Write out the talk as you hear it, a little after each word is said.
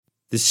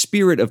The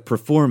spirit of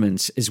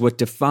performance is what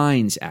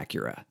defines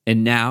Acura.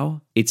 And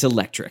now, it's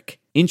electric.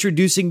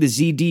 Introducing the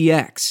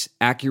ZDX,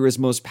 Acura's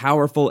most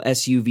powerful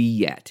SUV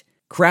yet.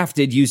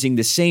 Crafted using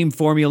the same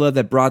formula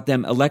that brought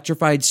them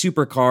electrified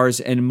supercars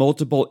and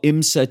multiple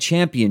IMSA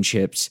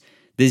championships,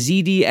 the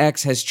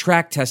ZDX has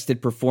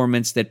track-tested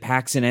performance that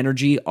packs an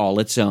energy all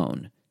its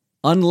own.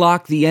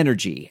 Unlock the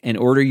energy and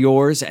order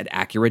yours at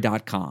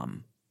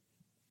Acura.com.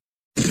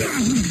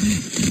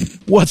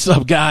 What's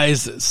up,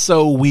 guys?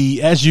 So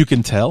we, as you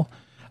can tell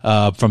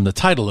from the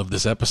title of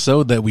this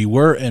episode, that we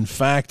were, in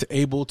fact,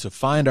 able to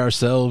find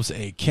ourselves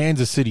a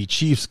Kansas City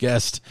Chiefs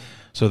guest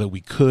so that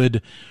we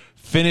could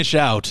finish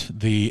out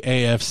the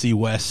AFC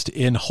West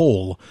in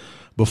whole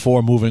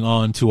before moving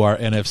on to our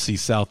NFC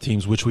South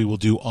teams, which we will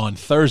do on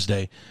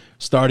Thursday,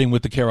 starting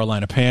with the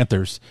Carolina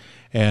Panthers.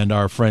 And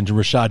our friend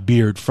Rashad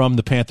Beard from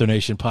the Panther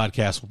Nation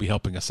podcast will be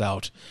helping us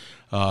out,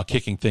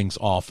 kicking things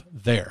off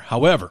there.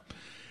 However,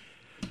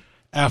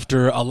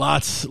 after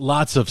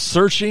lots of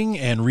searching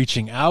and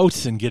reaching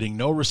out and getting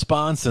no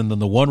response, and then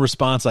the one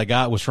response I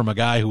got was from a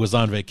guy who was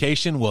on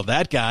vacation. Well,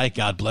 that guy,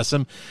 God bless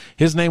him,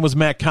 his name was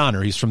Matt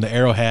Connor. He's from the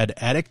Arrowhead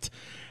Addict,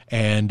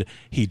 and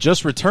he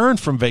just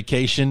returned from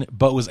vacation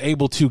but was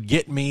able to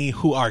get me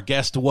who our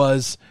guest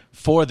was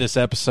for this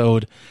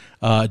episode,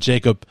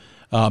 Jacob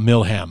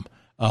Milham,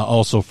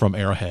 also from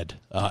Arrowhead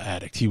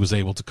Addict. He was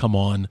able to come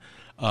on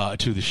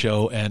to the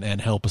show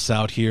and help us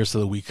out here so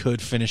that we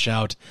could finish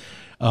out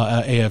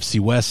AFC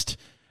West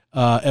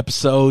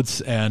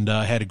episodes, and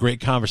had a great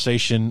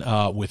conversation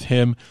with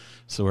him.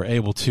 So we're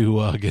able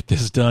to get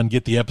this done,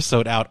 get the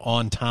episode out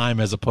on time,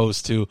 as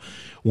opposed to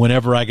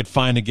whenever I could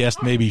find a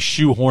guest, maybe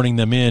shoehorning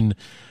them in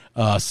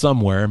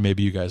somewhere.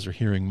 Maybe you guys are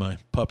hearing my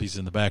puppies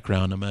in the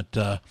background.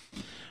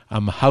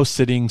 I'm house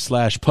sitting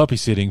 / puppy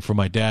sitting for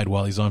my dad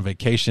while he's on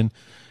vacation,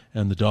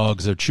 and the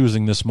dogs are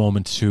choosing this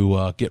moment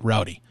to get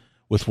rowdy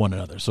with one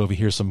another. So if you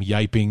hear some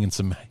yiping and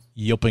some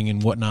yelping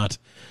and whatnot,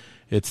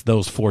 it's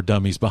those four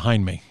dummies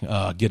behind me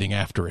getting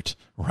after it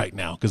right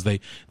now, because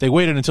they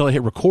waited until I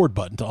hit record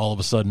button to all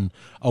of a sudden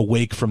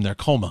awake from their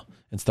coma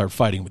and start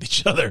fighting with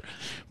each other.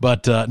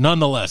 But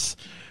nonetheless,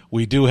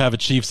 we do have a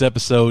Chiefs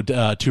episode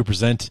to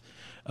present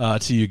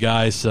to you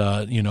guys.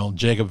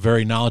 Jacob,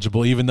 very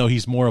knowledgeable, even though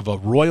he's more of a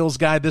Royals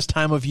guy this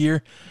time of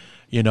year.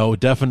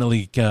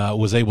 Definitely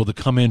was able to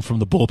come in from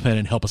the bullpen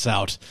and help us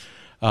out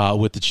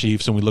with the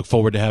Chiefs, and we look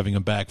forward to having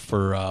him back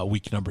for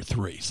week number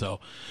 3.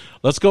 So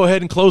let's go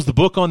ahead and close the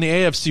book on the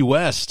AFC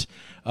West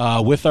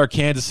with our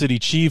Kansas City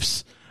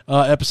Chiefs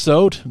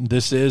episode.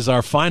 This is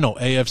our final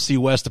AFC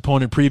West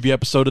opponent preview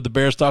episode of the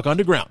Bears Talk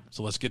Underground.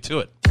 So let's get to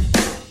it.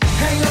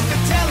 Hang up the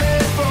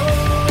telephone,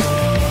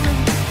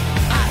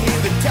 I hear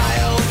the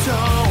dial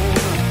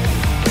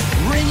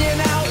tone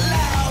ringing out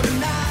loud,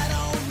 and I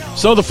don't know.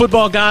 So the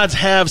football gods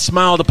have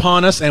smiled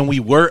upon us, and we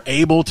were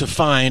able to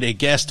find a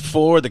guest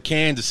for the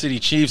Kansas City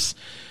Chiefs.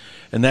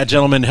 And that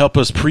gentleman helped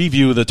us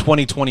preview the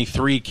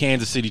 2023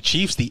 Kansas City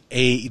Chiefs, the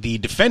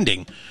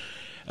defending,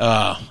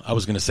 I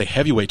was going to say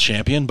heavyweight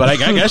champion, but I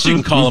guess you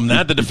can call him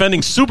that, the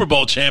defending Super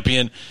Bowl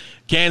champion,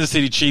 Kansas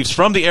City Chiefs,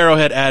 from the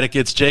Arrowhead Addict.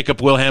 It's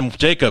Jacob Wilhelm.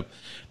 Jacob,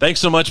 thanks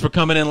so much for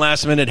coming in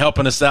last minute,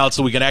 helping us out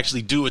so we can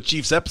actually do a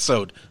Chiefs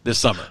episode this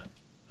summer.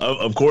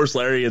 Of course,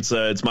 Larry, it's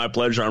my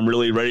pleasure. I'm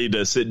really ready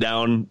to sit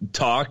down,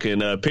 talk,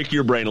 and pick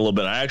your brain a little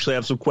bit. I actually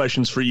have some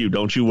questions for you.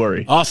 Don't you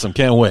worry. Awesome.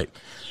 Can't wait.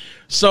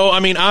 So,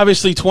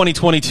 obviously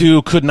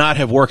 2022 could not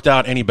have worked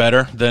out any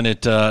better than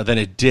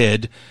it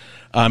did.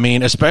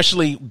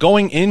 Especially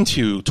going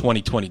into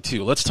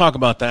 2022. Let's talk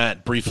about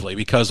that briefly,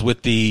 because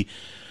with the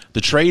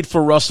trade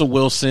for Russell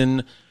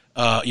Wilson,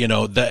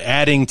 the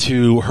adding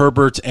to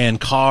Herbert and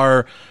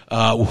Carr,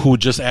 who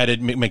just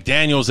added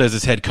McDaniels as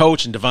his head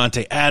coach, and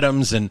Devontae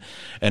Adams and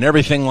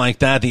everything like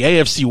that. The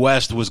AFC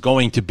West was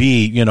going to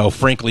be,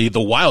 frankly, the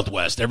Wild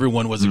West.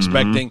 Everyone was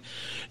expecting.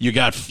 You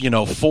got,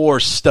 4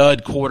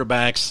 stud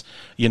quarterbacks,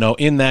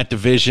 in that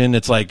division.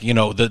 It's like,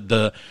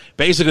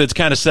 basically it's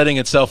kind of setting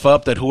itself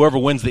up that whoever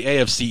wins the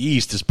AFC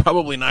East is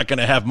probably not going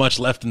to have much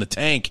left in the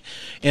tank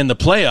in the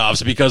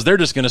playoffs, because they're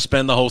just going to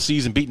spend the whole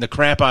season beating the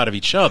crap out of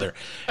each other.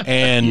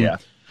 And,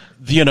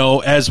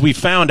 as we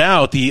found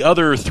out, the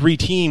other 3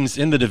 teams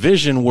in the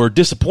division were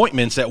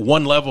disappointments at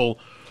one level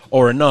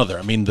or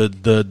another.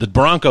 The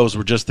Broncos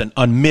were just an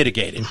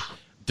unmitigated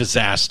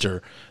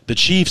disaster. The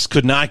Chiefs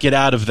could not get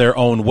out of their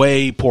own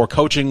way. Poor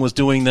coaching was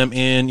doing them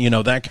in,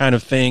 that kind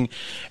of thing.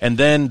 And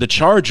then the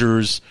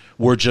Chargers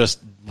were just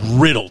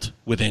riddled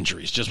with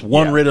injuries. Just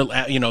riddle,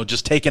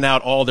 just taking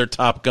out all their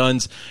top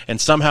guns, and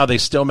somehow they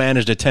still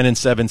managed a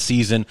 10-7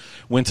 season,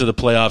 went to the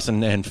playoffs,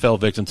 and fell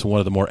victim to one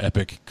of the more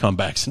epic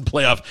comebacks in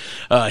playoff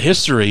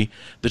history.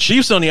 The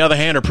Chiefs, on the other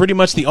hand, are pretty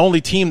much the only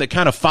team that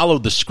kind of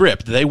followed the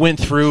script. They went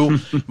through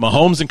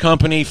Mahomes and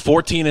company,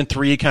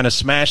 14-3, kind of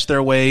smashed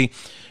their way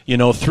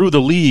through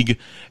the league,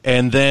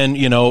 and then,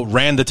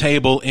 ran the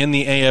table in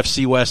the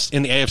AFC West,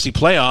 in the AFC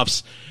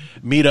playoffs,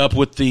 meet up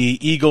with the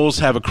Eagles,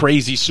 have a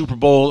crazy Super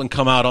Bowl, and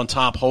come out on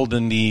top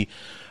holding the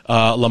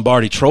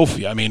Lombardi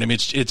Trophy. I mean,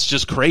 it's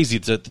just crazy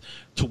to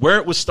where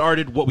it was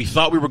started, what we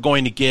thought we were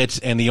going to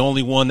get, and the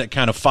only one that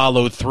kind of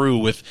followed through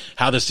with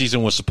how the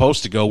season was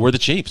supposed to go were the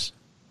Chiefs.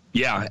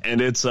 Yeah,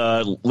 and it's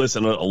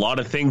listen, a lot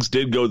of things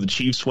did go the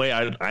Chiefs' way.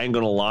 I ain't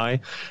gonna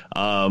lie.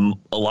 A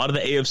lot of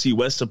the AFC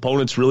West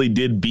opponents really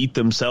did beat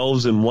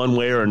themselves in one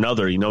way or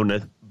another. You know,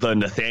 the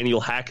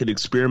Nathaniel Hackett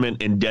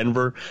experiment in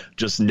Denver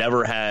just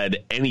never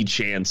had any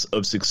chance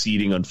of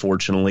succeeding,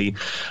 unfortunately.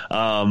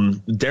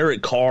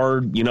 Derek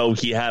Carr, you know,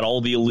 he had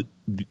all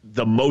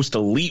the most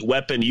elite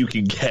weapon you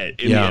could get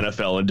in the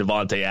NFL in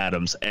Devontae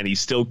Adams, and he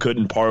still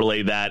couldn't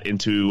parlay that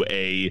into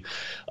a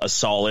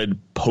solid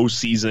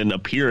postseason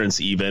appearance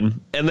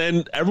even. And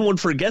then everyone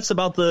forgets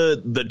about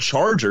the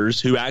Chargers,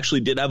 who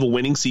actually did have a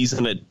winning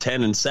season at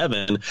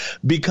 10-7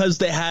 because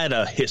they had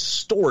a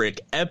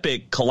historic,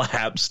 epic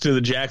collapse to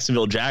the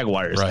Jacksonville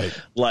Jaguars. Right.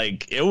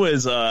 Like, it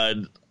was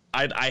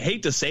I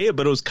hate to say it,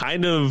 but it was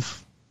kind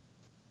of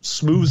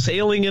smooth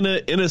sailing in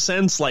a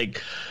sense.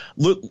 Like,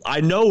 look,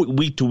 I know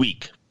week to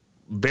week,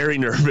 very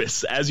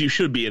nervous, as you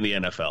should be in the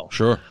NFL.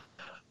 Sure.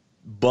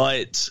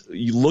 But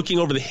looking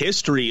over the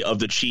history of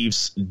the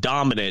Chiefs'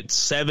 dominant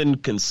 7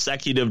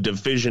 consecutive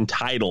division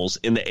titles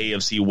in the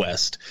AFC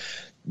West,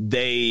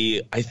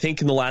 they, I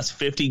think in the last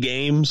 50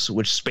 games,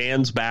 which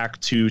spans back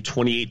to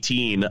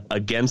 2018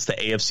 against the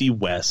AFC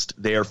West,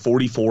 they are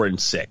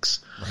 44-6.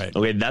 Right.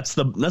 Okay, that's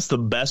the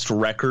best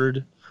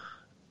record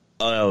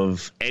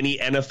of any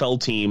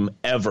NFL team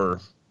ever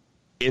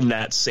in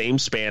that same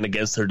span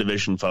against their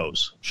division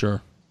foes.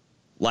 Sure.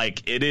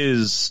 Like, it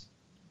is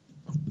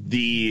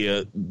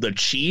the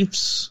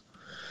Chiefs'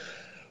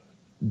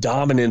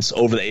 dominance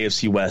over the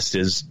AFC West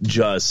is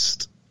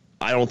just,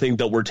 I don't think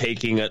that we're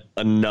taking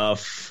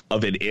enough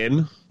of it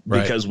in,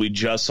 because we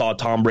just saw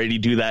Tom Brady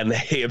do that in the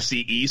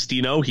AFC East.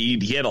 You know, he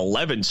had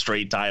 11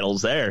 straight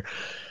titles there.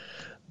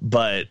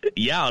 But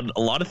yeah,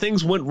 a lot of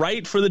things went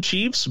right for the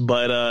Chiefs,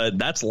 but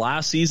that's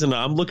last season.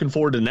 I'm looking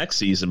forward to next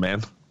season,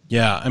 man.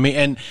 Yeah, I mean,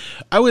 and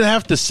I would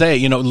have to say,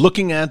 you know,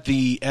 looking at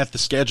the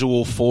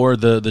schedule for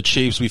the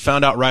Chiefs, we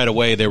found out right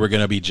away they were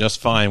going to be just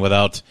fine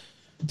without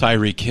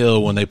Tyreek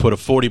Hill when they put a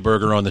 40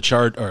 burger on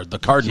the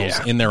Cardinals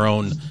in their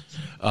own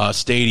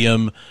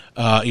stadium.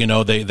 You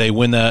know, they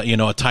win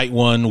a tight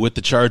one with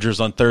the Chargers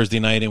on Thursday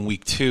night in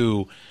week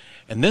 2,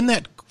 and then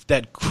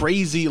that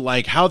crazy,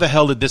 like, how the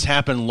hell did this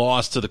happen,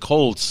 loss to the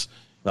Colts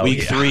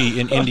week 3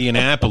 in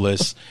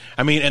Indianapolis.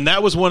 I mean, and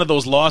that was one of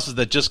those losses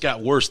that just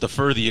got worse the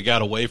further you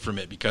got away from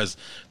it, because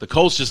the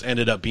Colts just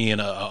ended up being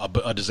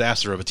a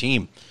disaster of a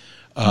team,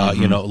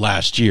 you know,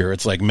 last year.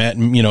 It's like,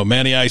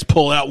 Matty Ice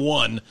pulled out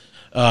one,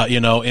 you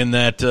know, in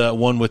that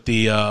one with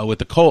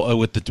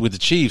the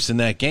Chiefs in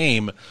that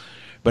game.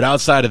 But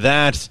outside of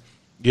that,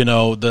 you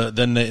know,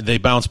 then they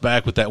bounced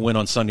back with that win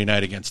on Sunday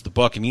night against the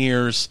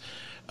Buccaneers.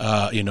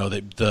 You know,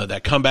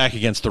 that comeback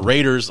against the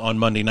Raiders on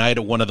Monday night,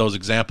 one of those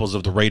examples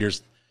of the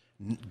Raiders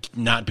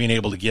not being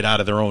able to get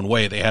out of their own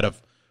way. They had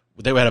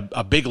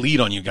a big lead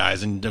on you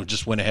guys and they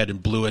just went ahead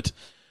and blew it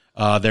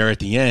there at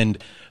the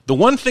end. The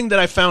one thing that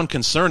I found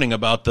concerning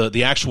about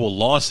the actual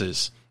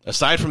losses,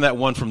 aside from that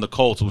one from the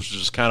Colts, which was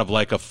just kind of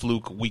like a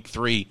fluke week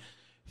 3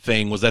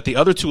 thing, was that the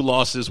other 2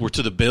 losses were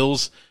to the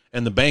Bills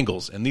and the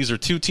Bengals. And these are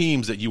 2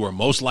 teams that you are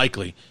most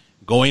likely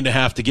going to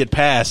have to get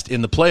past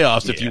in the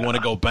playoffs if you want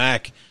to go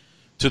back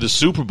to the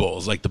Super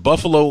Bowls. Like, the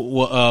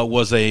Buffalo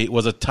was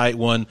a tight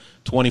one,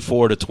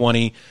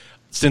 24-20.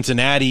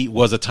 Cincinnati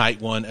was a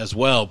tight one as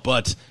well.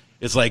 But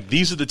it's like,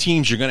 these are the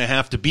teams you're going to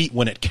have to beat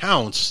when it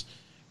counts,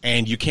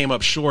 and you came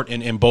up short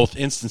in both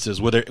instances.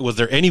 Was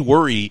there any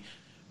worry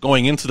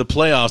going into the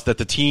playoffs that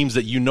the teams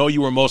that you know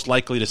you were most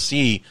likely to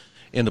see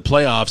in the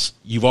playoffs,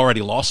 you've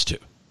already lost to?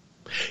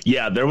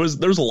 Yeah, there's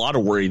a lot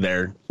of worry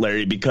there,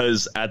 Larry,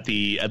 because at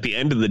the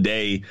end of the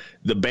day,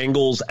 the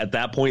Bengals at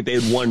that point, they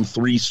had won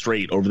 3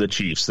 straight over the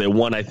Chiefs. They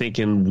won, I think,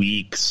 in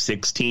week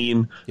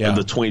 16 of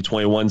the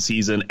 2021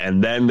 season,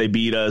 and then they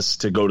beat us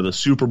to go to the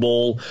Super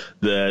Bowl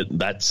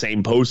that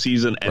same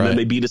postseason, and then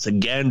they beat us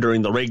again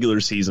during the regular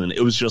season.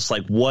 It was just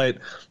like,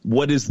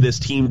 what is this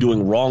team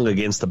doing wrong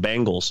against the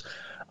Bengals?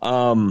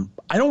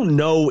 I don't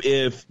know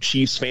if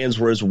Chiefs fans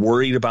were as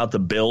worried about the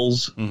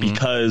Bills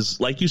because,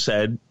 like you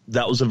said,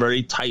 that was a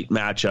very tight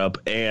matchup,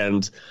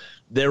 and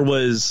there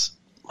was,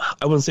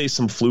 I wouldn't say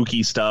some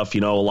fluky stuff.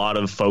 You know, a lot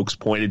of folks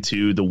pointed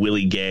to the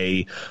Willie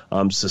Gay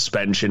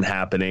suspension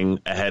happening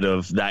ahead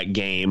of that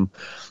game,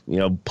 you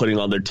know, putting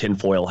on their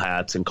tinfoil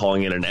hats and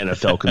calling it an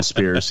NFL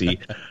conspiracy.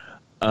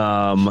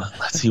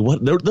 Let's see,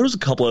 there's a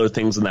couple other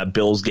things in that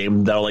Bills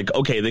game that are like,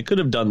 okay, they could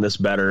have done this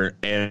better,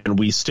 and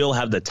we still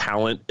have the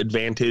talent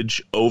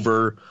advantage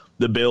over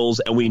the Bills,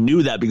 and we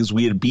knew that because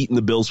we had beaten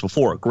the Bills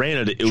before.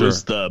 Granted, it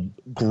was the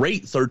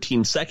great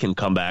 13-second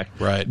comeback,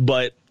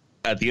 but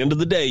at the end of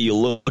the day, you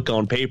look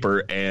on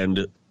paper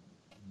and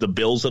the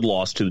Bills had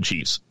lost to the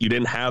Chiefs. You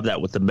didn't have that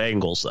with the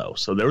Bengals, though,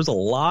 so there was a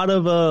lot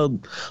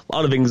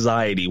of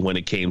anxiety when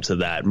it came to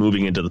that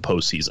moving into the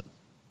postseason.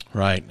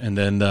 Right, and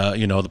then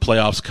the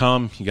playoffs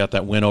come. You got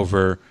that win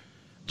over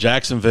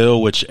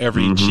Jacksonville, which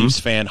every Chiefs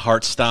fan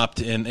heart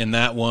stopped in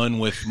that one,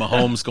 with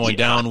Mahomes going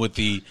down with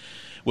the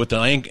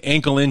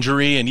ankle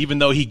injury, and even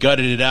though he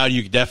gutted it out,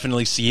 you could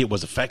definitely see it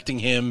was affecting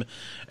him,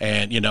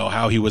 and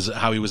how he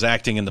was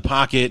acting in the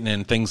pocket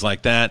and things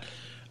like that.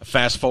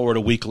 Fast forward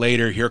a week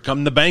later, here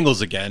come the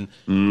Bengals again,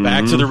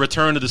 back to the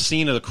return to the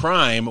scene of the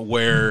crime,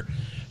 where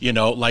in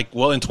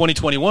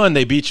 2021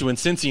 they beat you in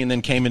Cincy and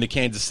then came into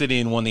Kansas City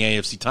and won the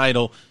AFC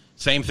title.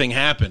 Same thing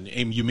happened.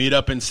 You meet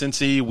up in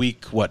Cincy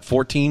week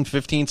 14,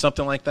 15,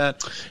 something like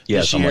that.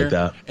 Yeah, something year. like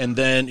that. And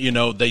then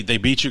they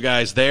beat you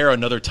guys there,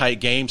 another tight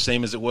game,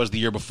 same as it was the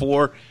year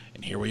before.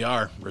 And here we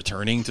are,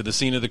 returning to the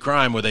scene of the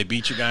crime where they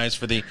beat you guys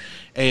for the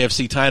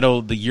AFC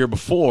title the year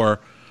before.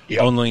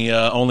 Yep.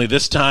 Only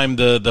this time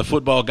the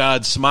football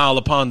gods smile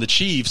upon the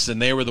Chiefs,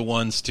 and they were the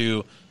ones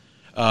to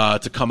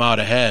come out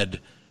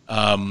ahead.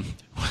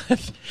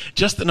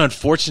 Just an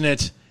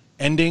unfortunate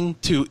ending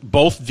to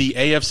both the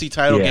AFC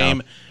title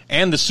game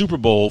and the Super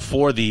Bowl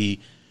for the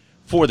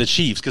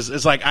Chiefs, because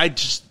it's like, I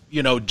just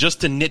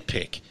just to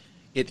nitpick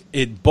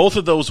it both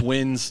of those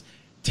wins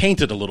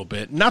tainted a little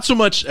bit. Not so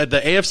much at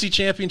the AFC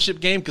Championship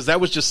game, because that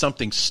was just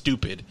something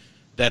stupid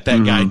that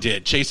guy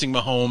did, chasing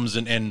Mahomes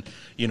and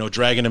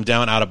dragging him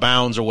down out of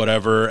bounds or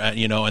whatever,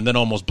 and then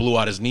almost blew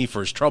out his knee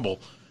for his trouble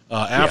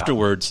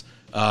afterwards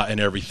and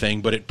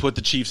everything. But it put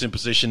the Chiefs in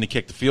position to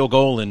kick the field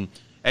goal, and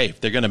hey,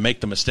 if they're going to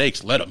make the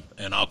mistakes, let them,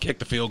 and I'll kick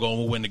the field goal and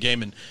we'll win the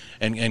game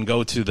and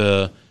go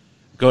to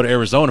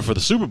Arizona for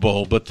the Super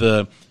Bowl. But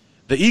the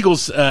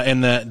Eagles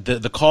and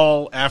the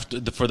call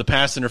for the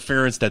pass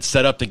interference that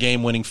set up the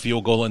game-winning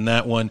field goal in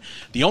that one,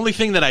 the only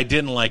thing that I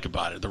didn't like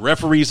about it, the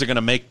referees are going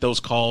to make those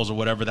calls or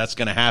whatever, that's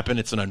going to happen.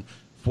 It's an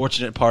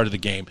unfortunate part of the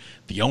game.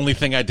 The only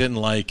thing I didn't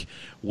like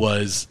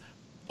was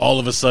all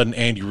of a sudden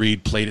Andy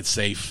Reid played it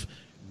safe,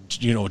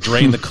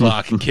 drain the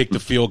clock and kick the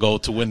field goal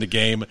to win the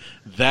game.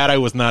 That I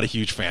was not a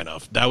huge fan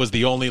of. That was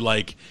the only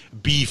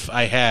beef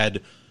I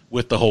had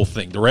with the whole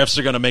thing. The refs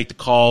are going to make the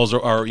calls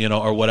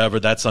or whatever.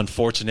 That's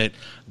unfortunate.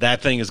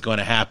 That thing is going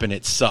to happen.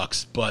 It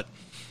sucks. But,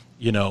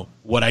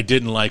 what I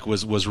didn't like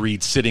was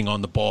Reed sitting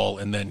on the ball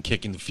and then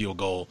kicking the field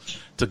goal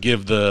to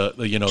give the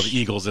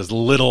Eagles as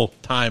little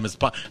time as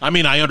possible. I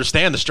mean, I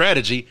understand the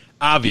strategy,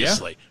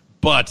 obviously. Yeah.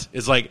 But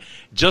it's like,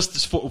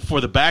 just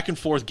for the back and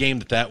forth game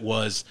that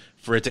was,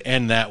 for it to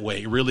end that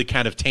way, it really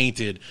kind of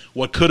tainted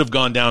what could have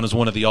gone down as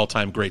one of the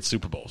all-time great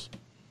Super Bowls.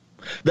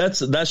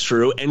 That's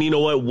true. And you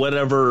know what?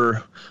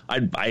 Whatever,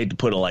 I hate to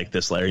put it like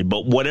this, Larry,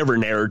 but whatever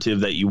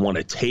narrative that you want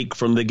to take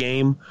from the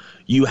game,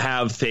 you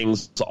have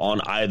things on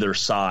either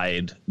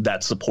side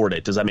that support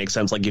it. Does that make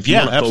sense? Like, if you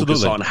want to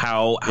focus on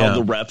how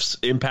the refs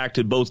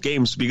impacted both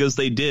games, because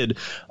they did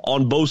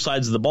on both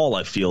sides of the ball,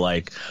 I feel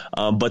like.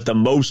 But the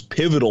most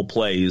pivotal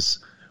plays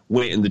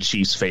went in the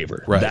Chiefs'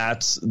 favor. Right.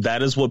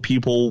 That is what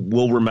people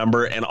will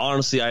remember, and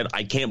honestly,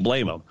 I can't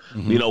blame them.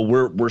 Mm-hmm. We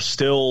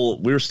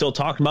were still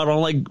talking about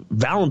on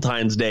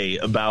Valentine's Day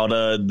about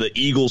the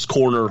Eagles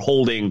corner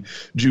holding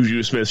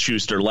Juju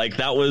Smith-Schuster.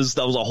 That was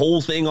a whole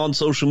thing on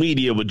social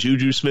media with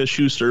Juju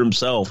Smith-Schuster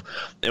himself,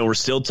 and we're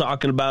still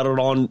talking about it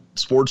on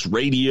sports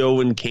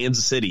radio in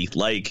Kansas City.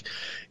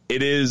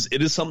 It is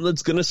something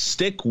that's going to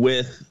stick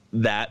with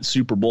that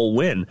Super Bowl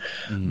win.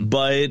 Mm-hmm.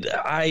 But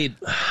I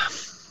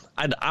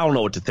don't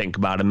know what to think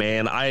about it,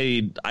 man.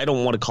 I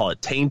don't want to call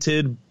it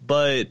tainted,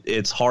 but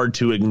it's hard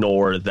to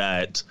ignore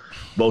that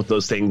both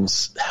those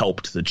things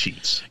helped the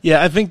Chiefs.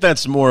 Yeah, I think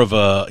that's more of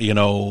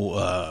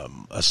a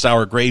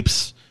sour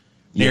grapes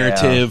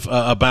narrative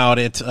about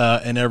it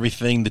and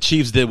everything. The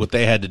Chiefs did what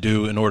they had to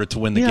do in order to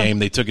win the game.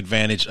 They took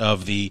advantage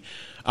of the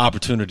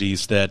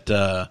opportunities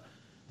that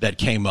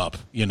came up.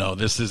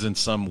 This isn't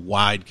some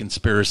wide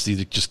conspiracy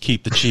to just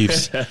keep the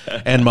Chiefs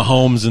and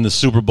Mahomes in the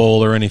Super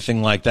Bowl or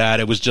anything like that.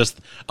 It was just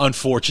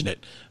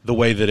unfortunate the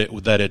way that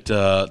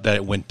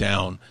it went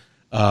down,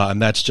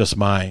 and that's just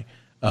my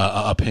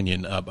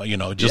opinion.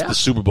 The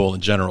Super Bowl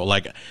in general.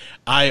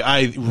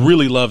 I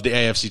really loved the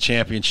AFC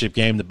Championship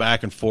game, the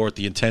back and forth,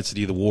 the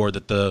intensity of the war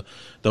that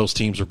those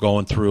teams were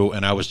going through,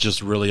 and I was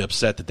just really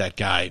upset that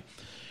guy.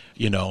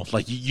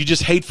 You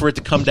just hate for it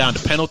to come down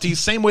to penalties,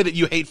 same way that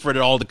you hate for it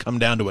all to come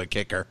down to a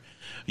kicker.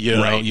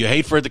 Right. You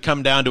hate for it to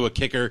come down to a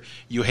kicker.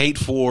 You hate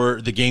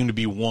for the game to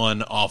be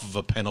won off of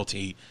a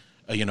penalty,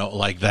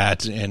 like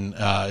that. And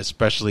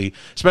especially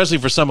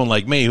for someone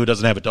like me who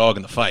doesn't have a dog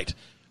in the fight.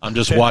 I'm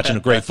just watching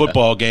a great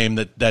football game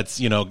that's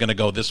going to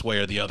go this way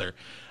or the other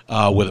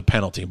with a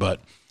penalty.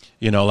 But,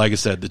 like I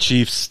said, the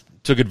Chiefs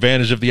took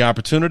advantage of the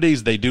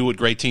opportunities. They do what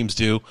great teams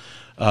do.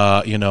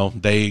 They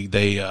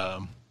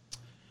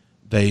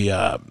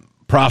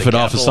profit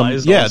off of some.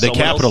 Yeah, they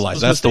capitalize.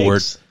 That's the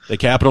word. They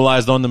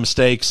capitalized on the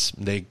mistakes.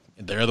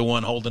 They're the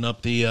one holding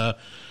up the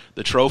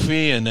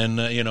trophy, and then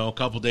a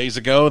couple days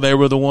ago they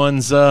were the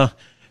ones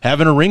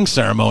having a ring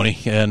ceremony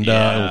and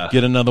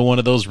get another one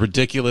of those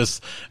ridiculous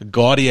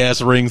gaudy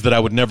ass rings that I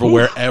would never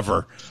wear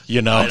ever.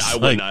 I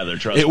wouldn't either.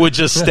 Trust me. It would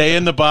just stay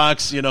in the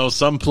box,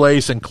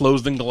 someplace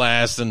enclosed in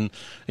glass, and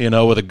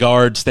with a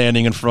guard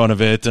standing in front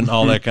of it and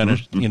all that kind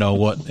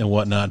of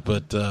whatnot.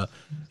 But I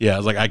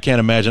was I can't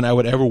imagine I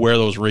would ever wear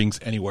those rings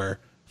anywhere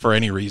for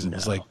any reason. No.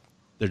 It's like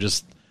they're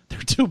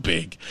too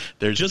big.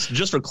 They're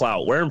just for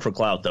clout. Wear them for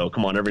clout, though.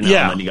 Come on, every now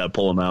and then you got to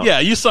pull them out. Yeah,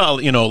 you saw,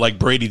 like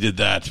Brady did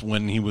that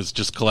when he was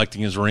just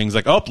collecting his rings.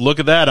 Like, oh, look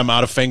at that, I'm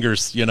out of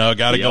fingers.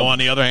 Got to go on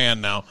the other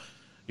hand now.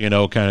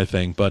 Kind of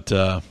thing. But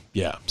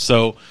yeah,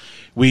 so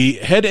we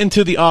head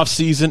into the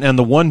offseason, and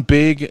the one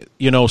big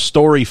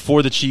story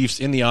for the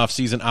Chiefs in the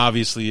offseason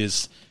obviously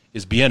is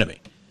Bieniemy.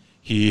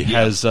 He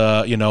has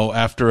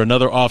after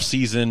another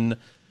offseason.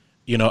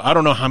 I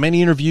don't know how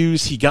many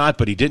interviews he got,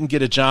 but he didn't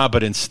get a job.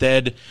 But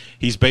instead,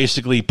 he's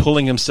basically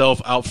pulling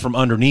himself out from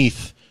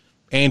underneath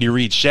Andy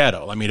Reid's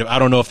shadow. I mean, I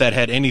don't know if that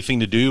had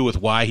anything to do with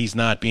why he's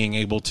not being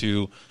able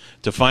to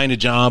find a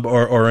job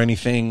or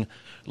anything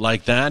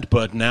like that.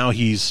 But now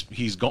he's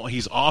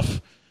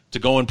off to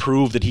go and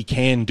prove that he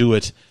can do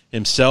it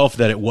himself.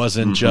 That it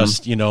wasn't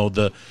just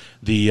the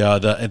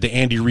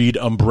Andy Reid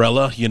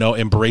umbrella,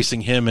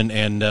 embracing him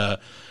and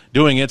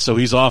doing it. So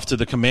he's off to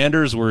the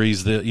Commanders, where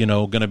he's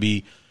going to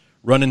be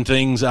running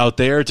things out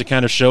there to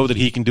kind of show that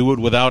he can do it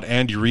without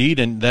Andy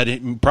Reid, and that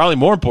probably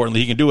more importantly,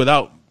 he can do it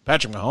without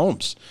Patrick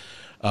Mahomes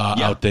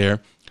out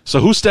there. So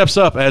who steps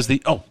up as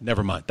the – oh,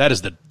 never mind. That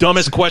is the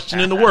dumbest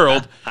question in the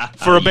world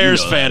for a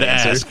Bears fan to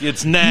ask.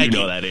 It's Nagy.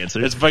 You know that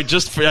answer. It's I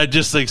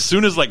just as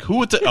soon as like who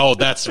would – oh,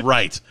 that's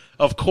right.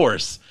 Of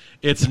course.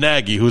 It's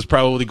Nagy, who's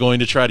probably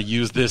going to try to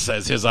use this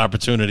as his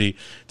opportunity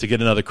to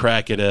get another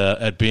crack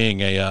at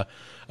being a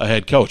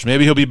head coach.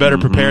 Maybe he'll be better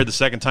prepared the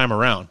second time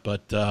around,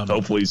 but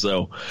hopefully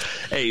so.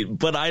 Hey,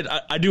 but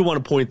I do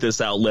want to point this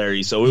out,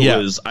 Larry. So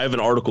I have an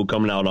article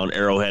coming out on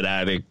Arrowhead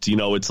Addict.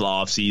 It's the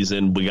off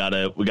season. We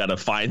gotta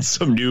find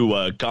some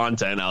new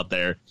content out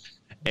there.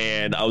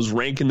 And I was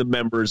ranking the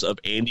members of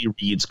Andy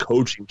Reid's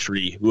coaching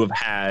tree who have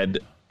had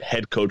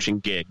head coaching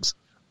gigs.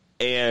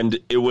 And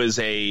it was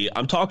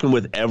I'm talking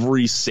with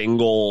every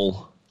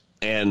single,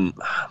 and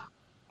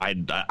I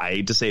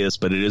hate to say this,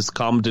 but it is a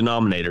common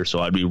denominator, so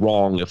I'd be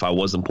wrong if I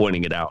wasn't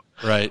pointing it out.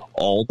 Right.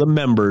 All the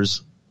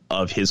members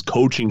of his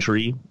coaching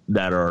tree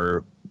that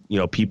are,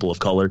 people of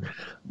color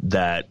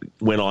that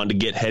went on to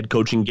get head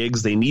coaching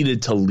gigs, they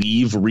needed to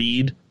leave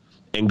Reid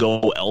and go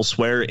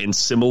elsewhere in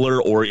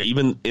similar or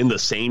even in the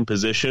same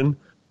position,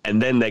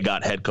 and then they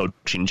got head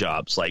coaching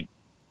jobs. Like,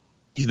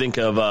 you think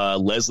of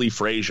Leslie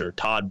Frazier,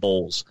 Todd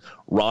Bowles,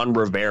 Ron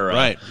Rivera.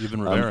 Right,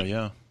 even Rivera,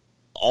 yeah.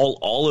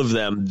 All of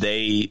them,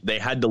 they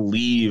had to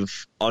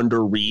leave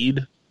under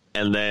Reid,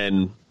 and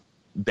then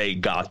they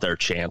got their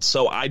chance.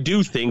 So I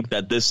do think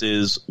that this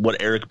is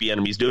what Eric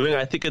Bieniemy's doing.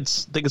 I think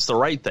it's the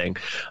right thing.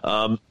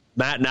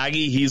 Matt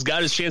Nagy, he's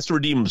got his chance to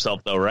redeem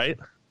himself, though, right?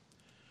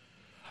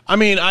 I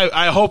mean,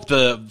 I hope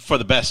for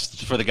the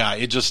best for the guy.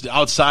 It just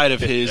outside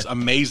of his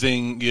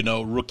amazing,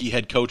 rookie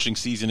head coaching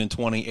season in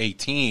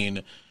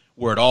 2018,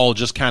 where it all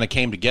just kind of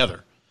came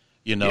together.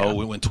 We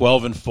went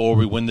 12-4,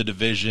 we win the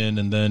division,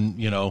 and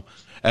then,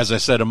 as I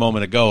said a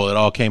moment ago, it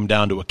all came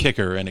down to a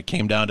kicker, and it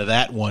came down to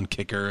that one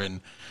kicker,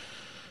 and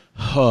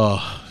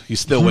you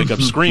still wake up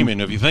screaming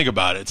if you think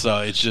about it. So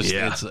it's just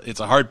it's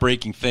a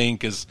heartbreaking thing,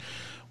 because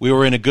we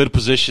were in a good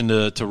position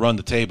to run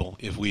the table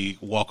if we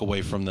walk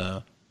away from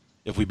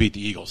if we beat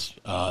the Eagles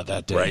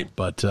that day. Right.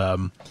 But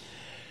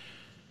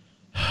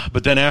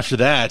then after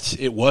that,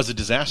 it was a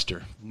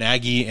disaster.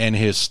 Nagy and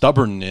his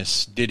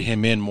stubbornness did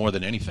him in more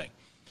than anything.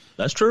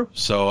 That's true.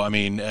 So, I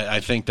mean,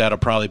 I think that'll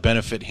probably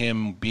benefit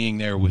him being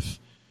there with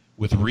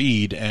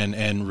Reid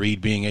and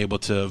Reid being able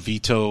to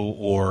veto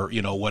or,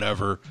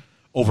 whatever,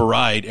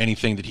 override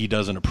anything that he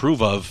doesn't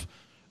approve of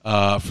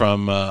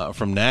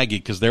from Nagy,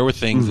 because there were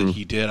things that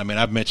he did. I mean,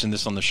 I've mentioned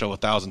this on the show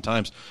 1,000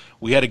 times.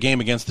 We had a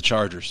game against the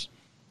Chargers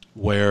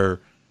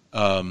where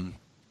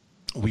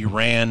we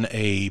ran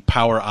a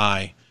power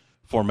I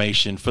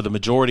formation for the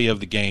majority of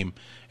the game,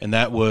 and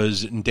that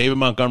was in David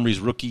Montgomery's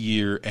rookie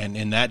year, and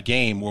in that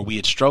game where we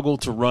had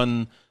struggled to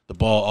run the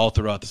ball all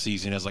throughout the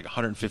season. He has like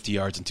 150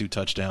 yards and 2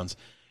 touchdowns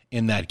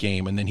in that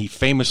game, and then he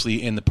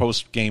famously in the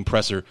post-game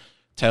presser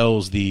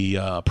tells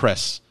the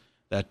press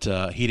that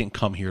he didn't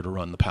come here to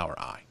run the power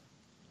I.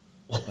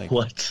 Like,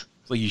 what?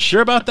 Like, you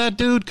sure about that,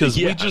 dude? Because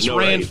we just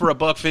ran for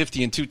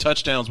 $150 and 2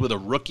 touchdowns with a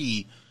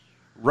rookie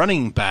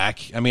running back.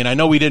 I mean, I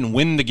know we didn't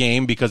win the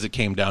game because it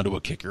came down to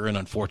a kicker, and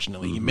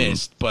unfortunately he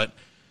missed. But,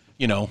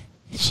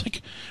 it's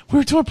like we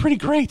were doing pretty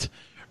great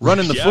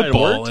running the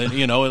football, and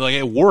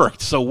it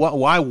worked. So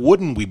why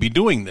wouldn't we be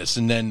doing this?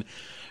 And then,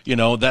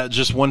 that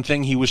just one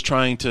thing he was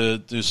trying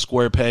to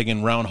square peg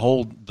and round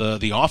hole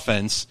the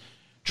offense,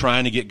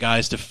 trying to get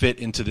guys to fit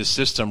into this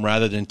system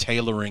rather than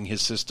tailoring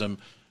his system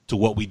to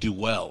what we do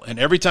well. And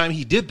every time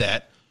he did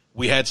that,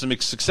 we had some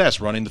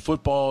success running the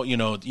football,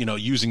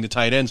 using the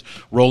tight ends,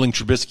 rolling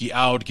Trubisky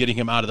out, getting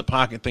him out of the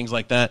pocket, things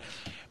like that.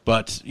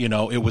 But,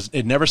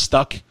 it never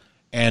stuck.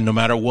 And no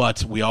matter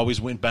what, we always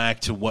went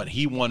back to what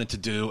he wanted to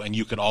do, and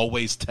you could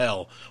always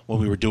tell when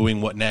we were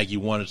doing what Nagy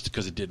wanted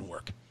because it didn't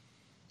work.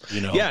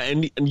 Yeah,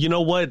 and you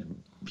know what?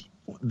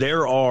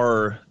 There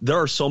are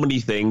so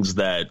many things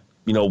that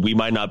we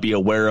might not be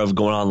aware of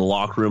going on in the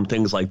locker room,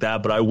 things like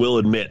that. But I will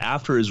admit,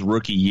 after his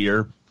rookie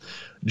year,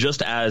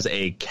 just as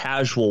a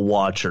casual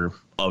watcher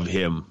of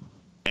him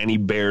any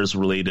Bears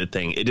related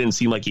thing. It didn't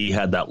seem like he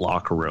had that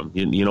locker room.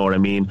 You know what I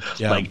mean?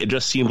 Yeah. Like, it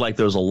just seemed like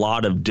there was a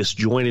lot of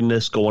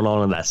disjointedness going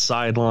on that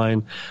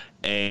sideline.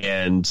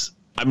 And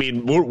I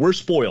mean, we're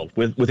spoiled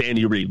with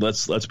Andy Reid.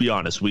 Let's be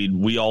honest.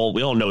 We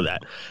all know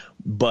that.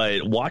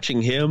 But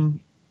watching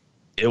him,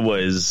 it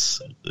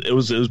was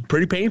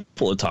pretty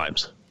painful at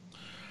times.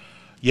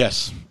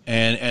 Yes,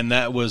 and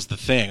that was the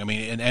thing. I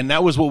mean, and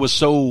that was what was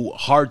so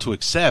hard to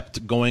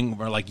accept going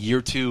for like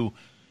year 2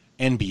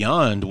 and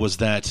beyond, was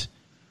that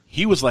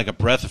he was like a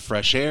breath of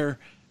fresh air.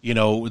 He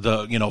was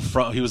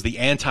the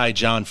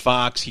anti-John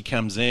Fox. He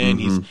comes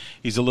in,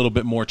 he's a little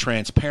bit more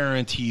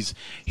transparent.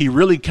 He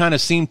really kind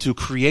of seemed to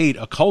create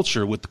a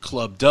culture with the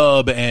club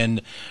dub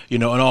and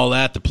and all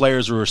that. The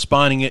players were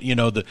responding it.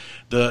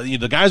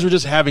 The guys were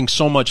just having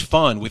so much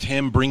fun with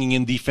him bringing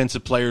in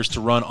defensive players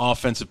to run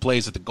offensive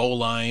plays at the goal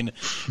line,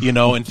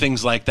 and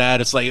things like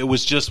that. It's like it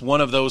was just one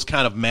of those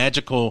kind of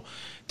magical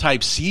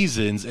type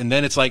seasons. And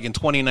then it's like in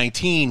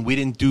 2019 we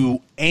didn't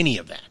do any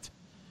of that.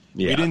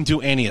 Yeah. We didn't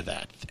do any of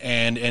that.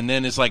 And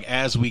then it's like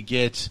as we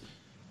get,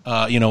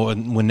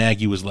 when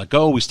Nagy was let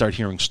go, we start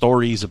hearing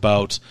stories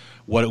about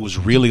what it was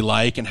really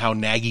like and how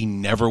Nagy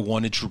never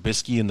wanted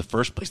Trubisky in the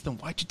first place. Then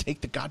why'd you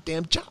take the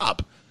goddamn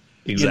job?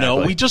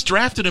 Exactly. We just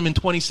drafted him in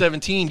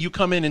 2017. You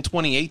come in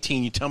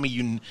 2018. You tell me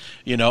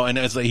and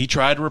it's like he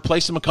tried to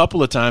replace him a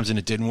couple of times and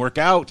it didn't work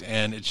out.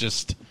 And it's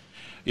just,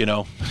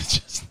 it's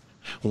just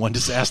one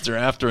disaster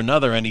after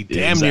another. And he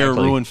damn near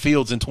ruined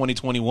Fields in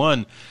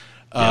 2021.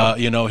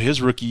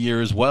 His rookie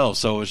year as well.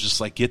 So it's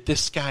just like, get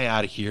this guy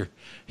out of here.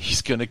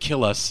 He's going to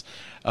kill us,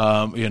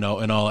 and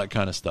all that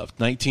kind of stuff.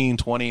 19,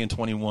 20, and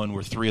 21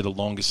 were 3 of the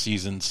longest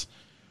seasons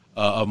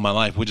of my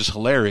life, which is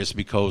hilarious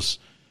because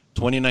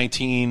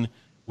 2019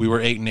 we were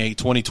 8-8,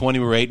 2020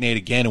 we were 8-8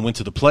 again and went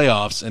to the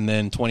playoffs, and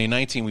then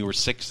 2019 we were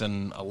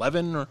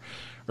 6-11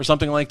 or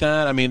something like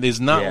that. I mean, it's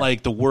not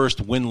like the worst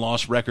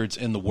win-loss records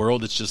in the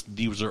world. It's just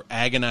these are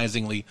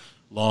agonizingly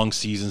long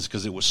seasons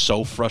because it was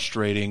so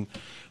frustrating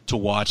to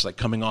watch, like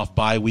coming off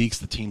bye weeks.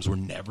 The teams were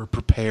never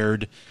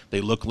prepared. They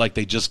looked like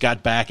they just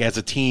got back as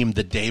a team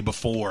the day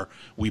before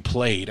we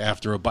played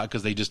after a bye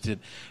because they just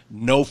did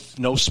no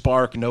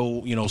spark,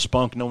 no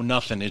spunk, no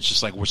nothing. It's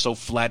just like we're so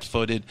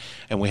flat-footed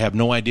and we have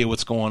no idea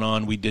what's going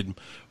on. We did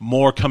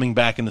more coming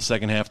back in the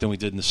second half than we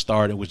did in the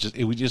start. It was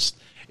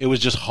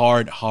just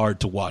hard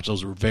to watch.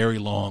 Those were very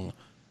long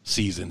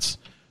seasons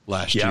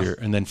last year.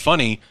 And then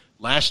funny,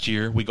 last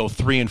year we go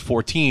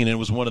 3-14, and it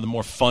was one of the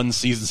more fun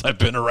seasons I've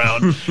been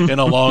around in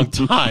a long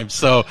time.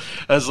 So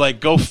I was like,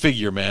 go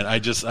figure, man.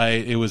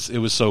 It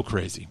was so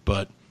crazy.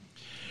 But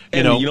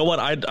you know what?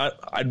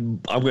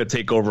 I'm going to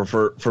take over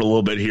for a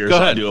little bit here. Go so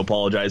ahead. I do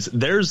apologize.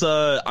 There's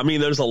a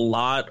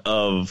lot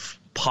of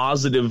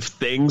positive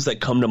things that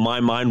come to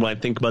my mind when I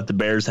think about the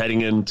Bears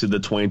heading into the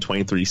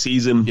 2023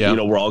 season. Yeah.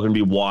 We're all going to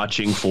be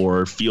watching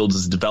for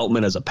Fields'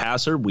 development as a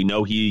passer. We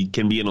know he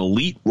can be an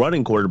elite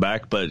running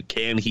quarterback, but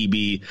can he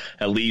be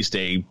at least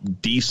a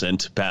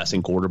decent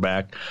passing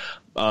quarterback?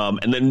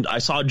 And then I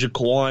saw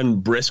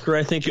Jaquan Brisker,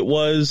 I think it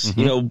was,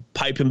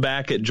 piping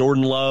back at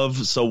Jordan Love.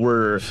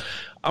 So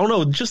I don't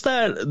know, just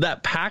that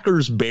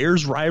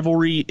Packers-Bears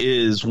rivalry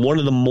is one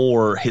of the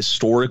more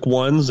historic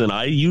ones, and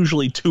I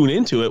usually tune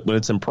into it when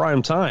it's in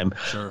prime time.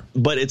 Sure.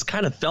 But it's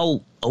kind of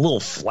felt a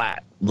little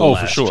flat the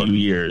last few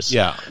years.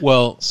 Yeah,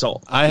 well,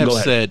 so I have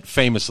said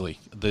famously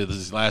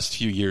these last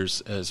few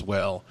years as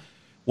well,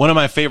 one of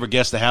my favorite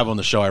guests to have on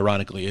the show,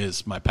 ironically,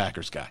 is my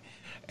Packers guy.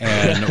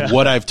 And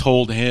what I've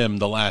told him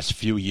the last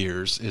few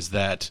years is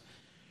that,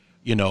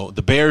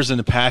 the Bears and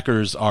the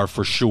Packers are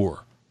for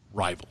sure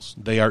rivals.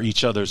 They are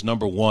each other's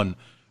number one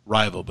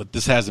rival, but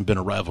this hasn't been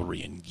a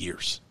rivalry in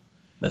years.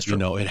 That's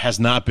true. It has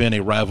not been a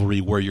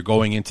rivalry where you're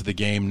going into the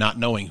game not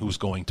knowing who's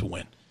going to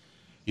win.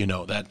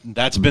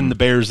 That's been the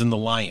Bears and the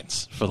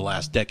Lions for the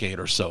last decade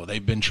or so.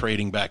 They've been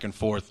trading back and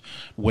forth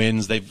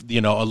wins. They've,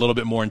 a little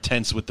bit more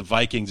intense with the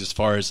Vikings as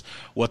far as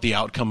what the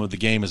outcome of the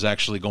game is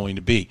actually going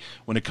to be.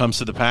 When it comes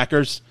to the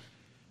Packers,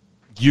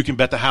 you can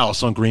bet the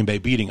house on Green Bay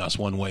beating us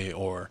one way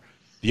or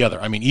the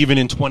other. I mean, even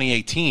in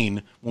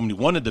 2018, when we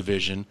won a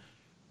division,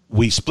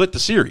 we split the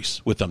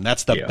series with them.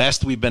 That's the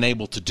best we've been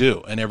able to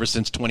do. And ever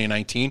since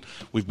 2019,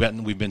 we've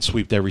been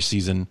swept every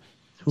season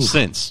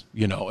since.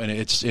 And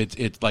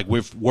it's like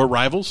we're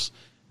rivals.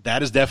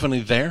 That is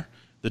definitely there.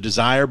 The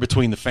desire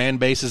between the fan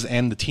bases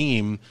and the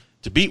team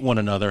to beat one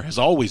another has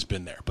always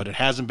been there, but it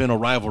hasn't been a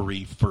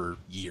rivalry for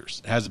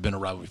years. It hasn't been a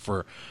rivalry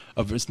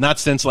it's not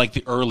since like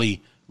the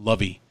early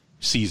Lovey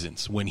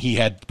seasons when he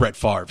had Brett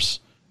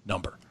Favre's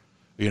number.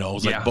 It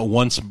was like, but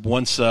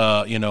once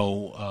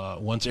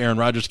Aaron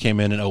Rodgers came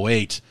in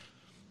 2008,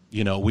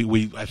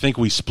 I think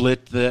we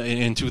split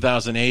in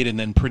 2008, and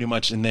then pretty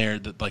much in there,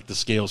 the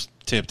scales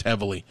tipped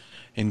heavily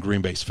in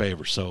Green Bay's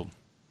favor. So,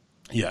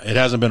 it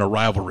hasn't been a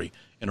rivalry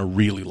in a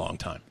really long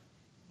time.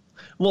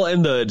 Well,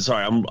 and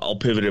I'll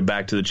pivot it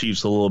back to the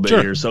Chiefs a little bit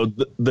here. So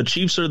the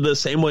Chiefs are the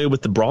same way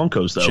with the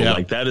Broncos, though. Yeah.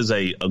 Like that is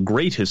a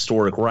great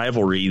historic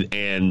rivalry,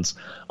 and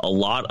a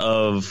lot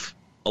of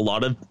a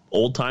lot of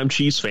old-time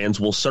Chiefs fans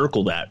will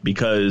circle that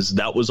because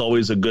that was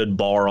always a good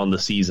bar on the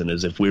season,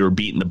 as if we were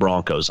beating the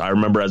Broncos. I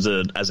remember as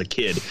a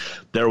kid,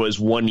 there was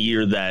one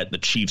year that the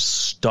Chiefs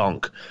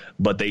stunk,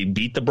 but they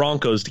beat the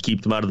Broncos to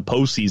keep them out of the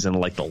postseason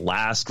like the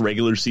last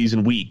regular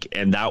season week,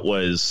 and that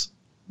was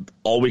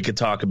all we could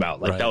talk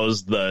about. Like, that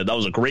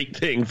was a great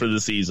thing for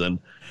the season.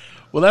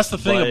 Well, that's the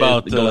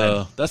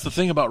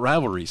thing about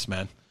rivalries,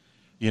 man.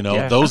 You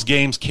know, those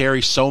games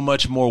carry so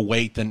much more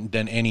weight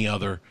than any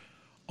other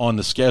on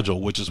the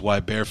schedule, which is why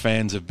Bear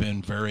fans have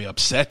been very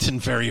upset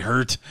and very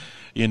hurt,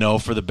 you know,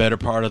 for the better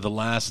part of the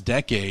last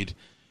decade,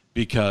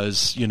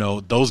 because, you know,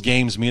 those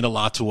games mean a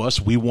lot to us.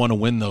 We want to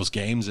win those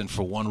games, and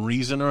for one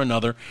reason or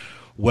another,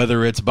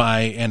 whether it's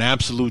by an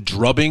absolute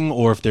drubbing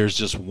or if there's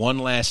just one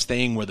last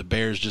thing where the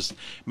Bears just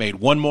made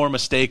one more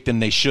mistake than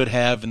they should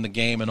have in the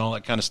game and all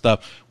that kind of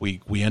stuff, we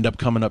end up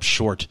coming up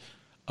short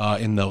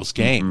in those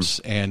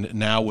games. And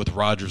now with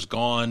Rodgers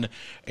gone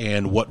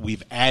and what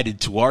we've added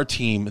to our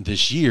team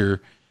this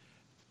year,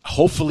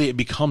 hopefully it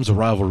becomes a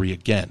rivalry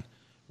again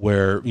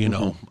where, you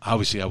know,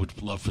 obviously I would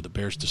love for the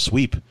Bears to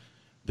sweep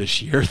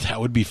this year.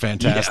 That would be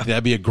fantastic.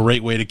 That'd be a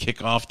great way to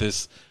kick off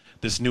this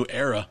new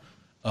era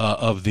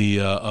of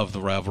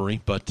the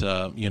rivalry. But,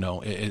 you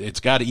know, it's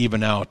got to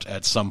even out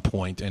at some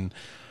point. And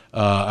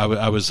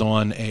I was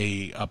on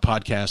a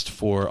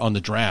podcast on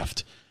the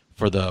draft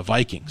for the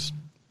Vikings,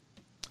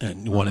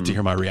 and wanted to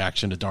hear my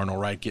reaction to Darnell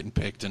Wright getting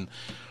picked and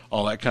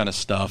all that kind of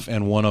stuff.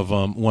 And one of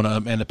them,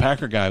 and the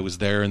Packer guy was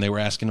there, and they were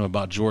asking him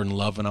about Jordan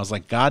Love, and I was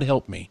like, God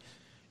help me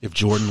if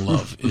Jordan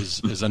Love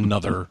is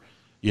another,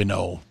 you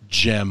know,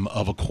 gem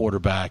of a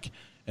quarterback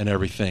and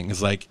everything.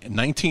 It's like in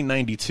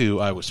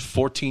 1992, I was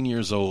 14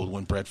 years old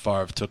when Brett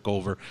Favre took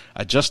over.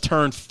 I just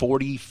turned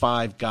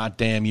 45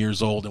 goddamn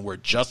years old, and we're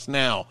just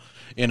now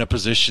in a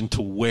position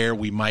to where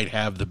we might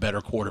have the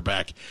better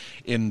quarterback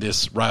in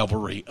this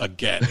rivalry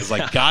again. It's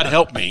like, God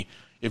help me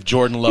if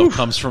Jordan Love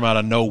comes from out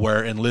of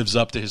nowhere and lives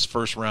up to his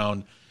first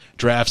round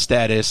draft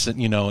status, and,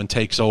 you know, and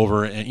takes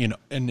over and, you know,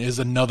 and is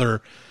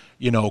another,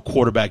 you know,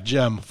 quarterback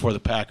gem for the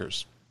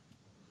Packers.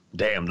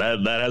 Damn,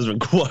 that has been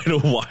quite a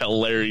while,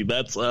 Larry.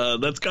 That's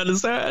kind of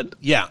sad.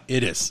 Yeah,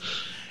 it is.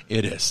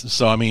 It is.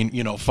 So, I mean,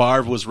 you know,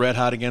 Favre was red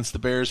hot against the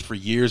Bears for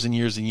years and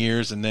years and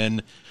years, and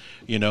then,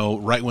 you know,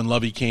 right when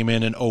Lovey came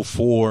in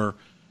 2004,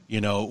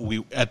 you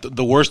know,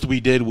 the worst we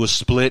did was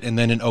split, and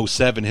then in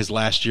 2007, his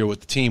last year with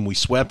the team, we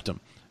swept him.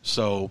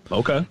 So,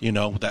 you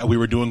know, that we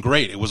were doing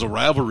great. It was a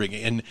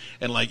rivalry, and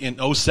like in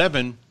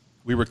 2007,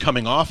 we were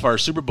coming off our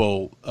Super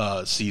Bowl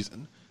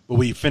season, but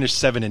we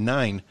finished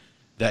 7-9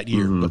 that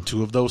year. But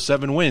 2 of those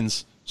 7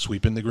 wins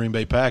sweeping the Green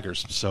Bay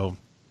Packers. So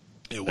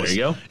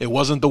it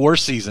wasn't the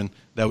worst season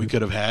that we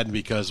could have had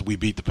because we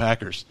beat the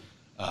Packers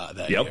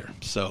that year.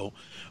 So,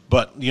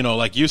 but, you know,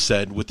 like you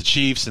said, with the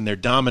Chiefs and their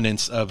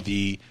dominance of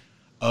the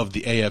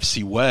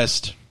AFC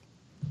West,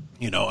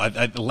 you know,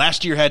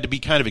 last year had to be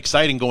kind of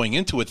exciting going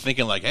into it,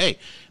 thinking like, hey,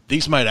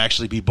 these might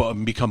actually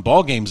become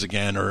ball games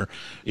again, or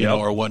you know,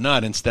 or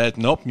whatnot. Instead,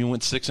 nope, you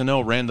went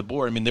 6-0, ran the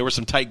board. I mean, there were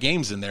some tight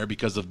games in there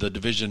because of the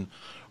division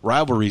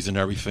rivalries and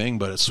everything,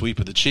 but a sweep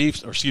of the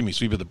Chiefs,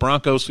 sweep of the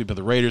Broncos, sweep of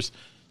the Raiders,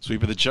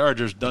 sweep of the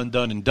Chargers, done.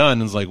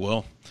 And it's like,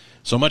 well,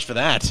 so much for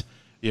that.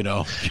 You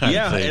know,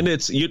 and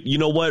it's you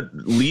know what,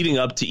 leading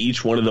up to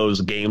each one of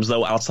those games,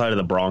 though, outside of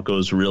the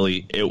Broncos,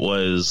 really, there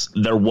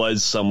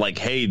was some like,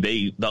 hey,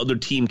 the other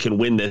team can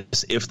win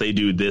this if they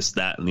do this,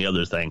 that, and the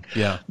other thing.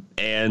 Yeah,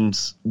 and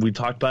we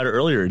talked about it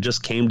earlier. It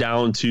just came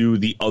down to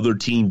the other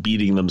team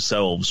beating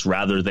themselves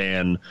rather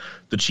than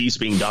the Chiefs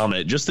being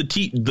dominant. Just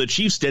the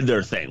Chiefs did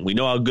their thing. We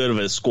know how good of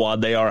a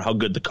squad they are, how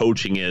good the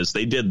coaching is.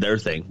 They did their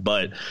thing,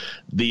 but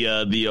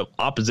the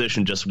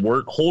opposition just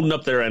weren't holding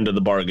up their end of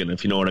the bargain,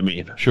 if you know what I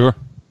mean. Sure.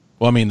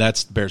 Well, I mean,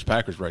 that's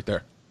Bears-Packers right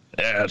there.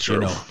 Yeah, true.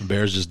 You know, the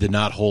Bears just did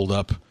not hold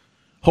up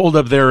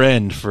their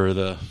end for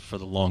the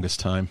longest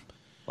time.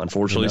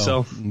 Unfortunately, you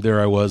know, so. There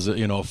I was,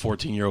 you know, a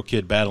 14-year-old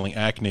kid battling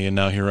acne, and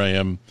now here I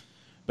am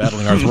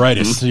battling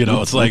arthritis. You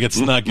know, it's like, it's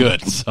not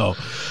good. So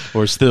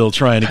we're still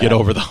trying to get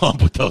over the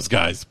hump with those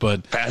guys.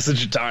 But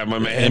passage of time, my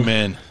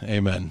man.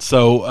 Amen.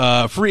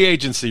 So free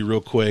agency real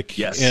quick.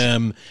 Yes.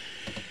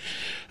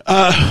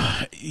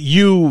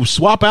 You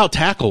swap out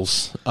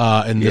tackles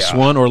in this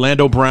one.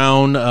 Orlando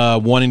Brown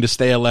wanting to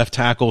stay a left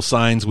tackle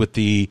signs with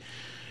the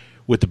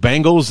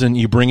Bengals, and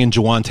you bring in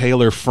Jawan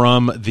Taylor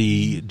from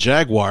the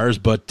Jaguars.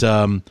 But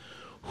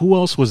who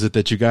else was it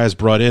that you guys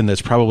brought in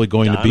that's probably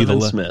going to be the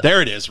Smith.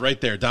 There it is,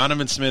 right there.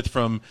 Donovan Smith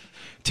from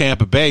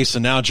Tampa Bay. So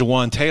now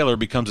Jawan Taylor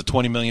becomes a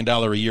 $20 million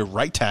a year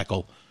right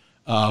tackle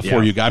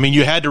for you guys. I mean,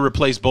 you had to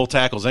replace both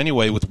tackles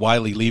anyway with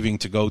Wiley leaving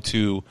to go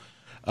to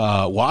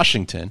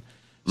Washington.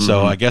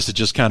 So I guess it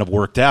just kind of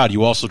worked out.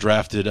 You also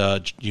drafted,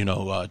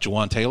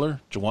 Jawana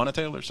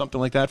Taylor, something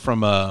like that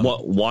from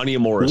Wanya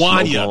Morris.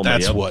 Wanya,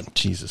 that's what.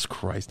 Jesus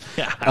Christ,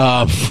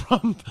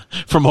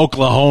 from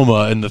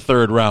Oklahoma in the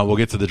 3rd round. We'll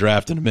get to the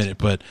draft in a minute,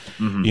 but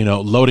you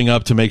know, loading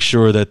up to make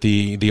sure that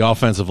the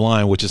offensive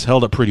line, which has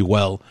held up pretty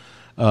well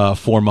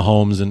for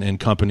Mahomes and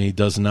company,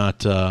 does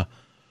not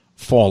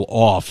fall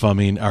off. I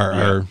mean,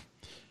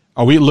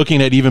 Are we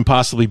looking at even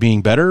possibly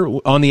being better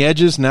on the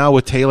edges now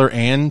with Taylor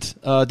and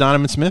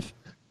Donovan Smith?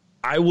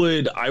 I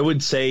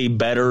would say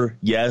better,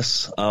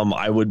 yes.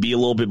 I would be a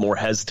little bit more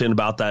hesitant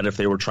about that if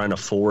they were trying to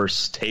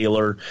force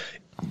Taylor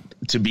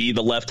to be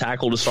the left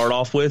tackle to start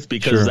off with,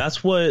 because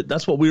that's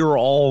what we were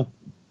all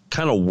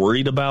kind of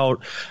worried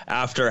about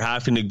after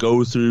having to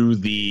go through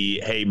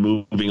the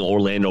moving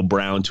Orlando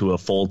Brown to a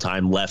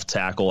full-time left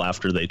tackle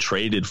after they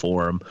traded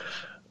for him.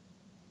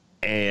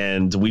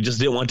 And we just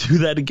didn't want to do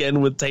that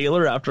again with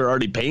Taylor after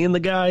already paying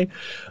the guy.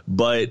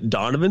 But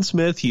Donovan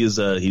Smith, he's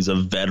a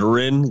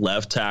veteran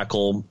left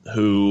tackle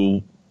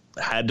who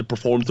had to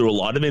perform through a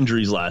lot of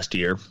injuries last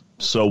year.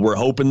 So we're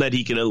hoping that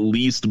he can at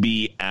least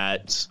be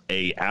at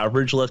a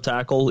average left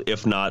tackle,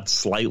 if not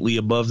slightly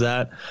above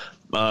that.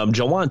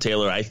 Jawan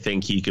Taylor, I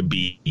think he could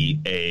be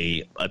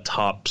a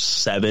top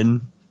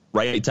 7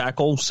 right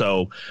tackle.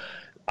 So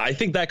I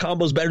think that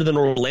combo is better than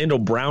Orlando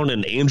Brown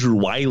and Andrew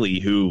Wiley,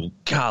 who,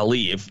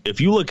 golly,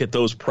 if you look at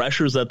those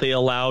pressures that they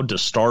allowed to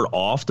start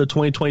off the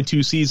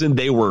 2022 season,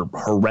 they were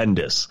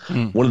horrendous.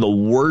 One of the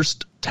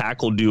worst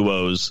tackle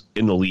duos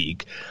in the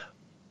league.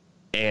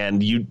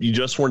 And you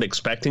just weren't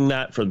expecting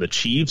that for the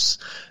Chiefs.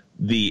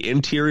 The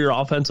interior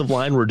offensive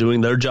line were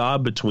doing their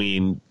job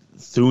between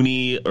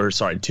Tooney,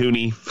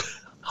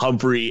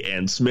 Humphrey,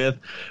 and Smith.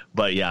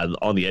 But, yeah,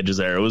 on the edges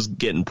there, it was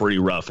getting pretty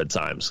rough at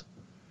times.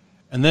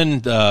 And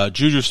then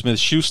Juju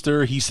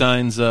Smith-Schuster, he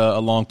signs a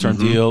long-term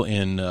deal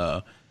in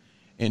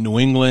New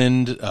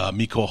England.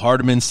 Mecole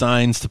Hardman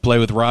signs to play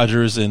with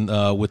Rodgers and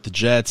with the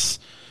Jets.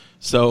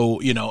 So,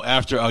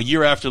 after a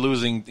year after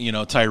losing,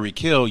 Tyreek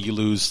Hill, you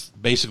lose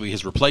basically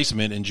his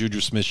replacement in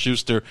Juju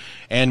Smith-Schuster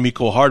and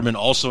Mecole Hardman,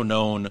 also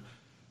known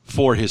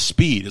for his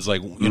speed. It's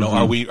like,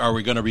 are we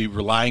going to be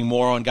relying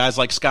more on guys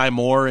like Sky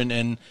Moore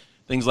and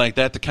things like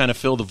that to kind of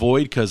fill the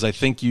void? Because I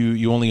think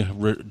you only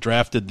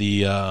drafted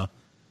the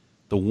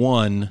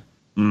one.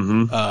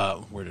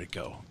 Where did it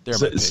go? There,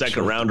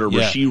 second rounder,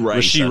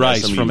 Rashee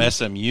Rice from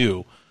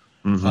SMU.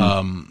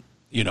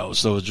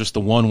 So it's just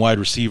the one wide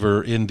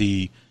receiver in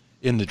the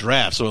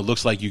draft. So it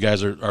looks like you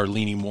guys are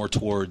leaning more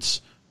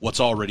towards what's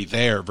already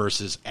there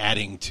versus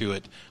adding to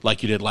it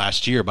like you did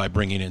last year by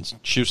bringing in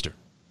Schuster.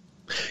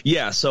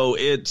 Yeah, so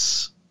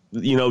it's,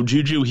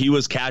 Juju, he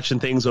was catching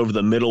things over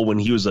the middle when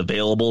he was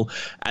available.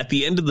 At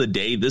the end of the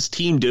day, this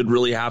team did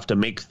really have to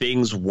make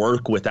things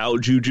work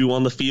without Juju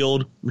on the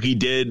field.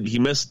 He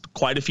missed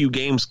quite a few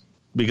games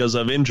because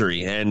of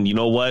injury. And you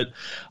know what?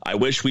 I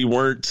wish we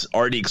weren't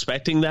already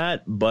expecting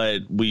that,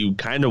 but we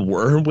kind of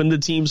were when the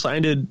team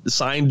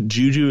signed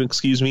Juju,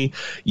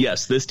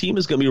 Yes, this team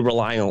is going to be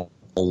relying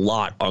a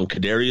lot on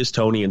Kadarius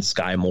Toney and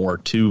Sky Moore,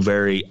 two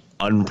very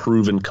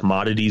unproven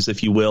commodities,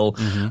 if you will.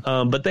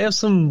 But they have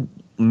some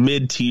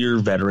mid-tier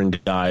veteran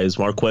guys.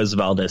 Marquez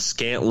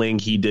Valdez-Scantling,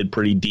 he did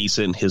pretty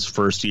decent his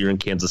first year in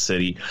Kansas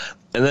City.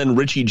 And then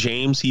Richie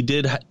James, he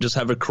did just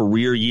have a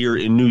career year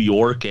in New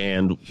York,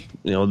 and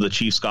the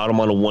Chiefs got him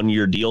on a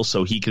one-year deal,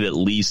 so he could at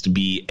least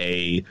be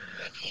a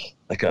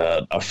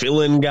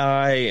fill-in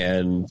guy,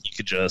 and you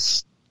could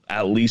just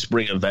at least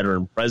bring a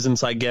veteran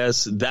presence, I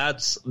guess.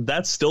 That's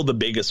still the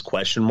biggest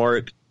question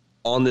mark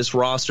on this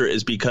roster,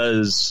 is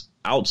because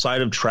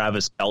outside of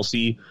Travis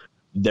Kelce,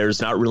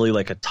 there's not really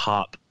like a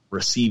top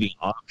receiving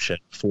option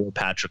for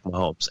Patrick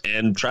Mahomes.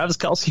 And Travis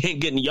Kelce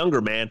ain't getting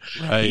younger, man.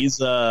 Right. He's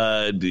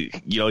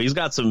he's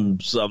got some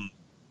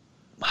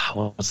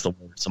what's the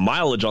word? Some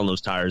mileage on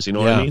those tires,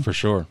 what I mean? For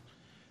sure.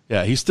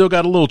 Yeah, he's still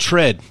got a little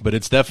tread, but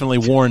it's definitely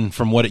worn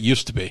from what it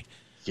used to be.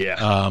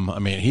 Yeah.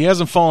 He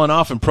hasn't fallen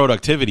off in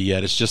productivity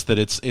yet. It's just that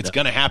it's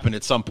going to happen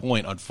at some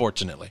point,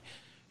 unfortunately.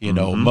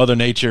 Mother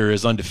Nature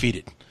is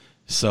undefeated.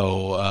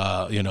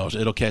 So,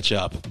 it'll catch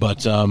up.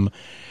 But,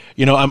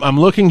 I'm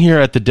looking here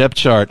at the depth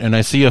chart, and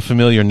I see a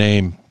familiar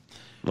name.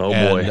 Oh,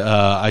 boy.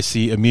 I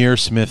see Amir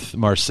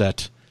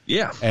Smith-Marset.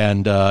 Yeah.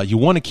 And you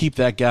want to keep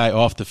that guy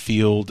off the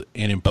field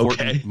in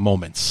important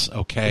moments,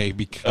 okay?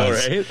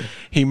 Because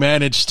he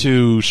managed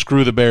to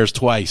screw the Bears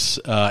twice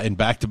in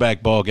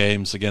back-to-back ball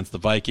games against the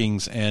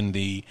Vikings and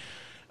the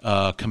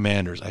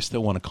Commanders. I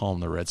still want to call them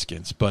the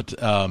Redskins, but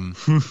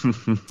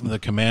the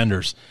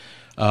Commanders.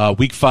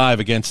 Week 5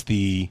 against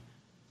the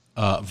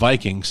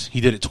Vikings,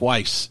 he did it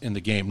twice in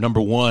the game.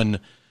 Number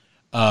one,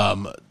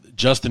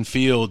 Justin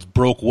Fields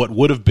broke what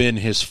would have been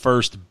his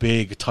first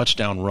big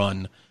touchdown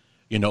run,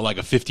 like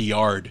a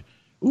 50-yard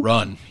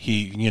run.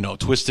 He,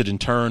 twisted and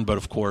turned, but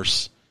of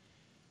course,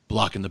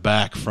 blocking the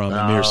back from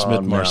Amir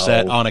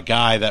Smith-Marset on a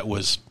guy that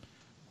was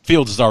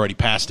Fields has already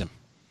passed him.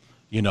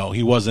 He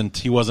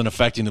wasn't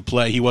affecting the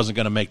play. He wasn't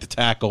going to make the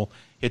tackle.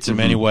 Hits him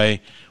anyway.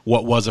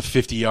 What was a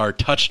 50-yard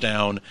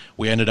touchdown,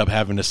 we ended up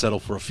having to settle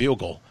for a field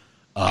goal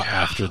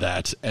after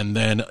that. And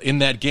then in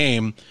that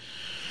game,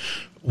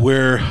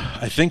 where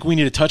I think we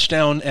need a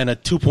touchdown and a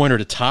two-pointer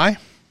to tie,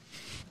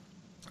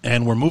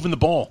 and we're moving the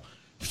ball.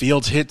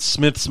 Fields hits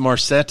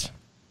Smith-Marset,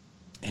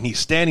 and he's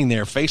standing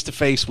there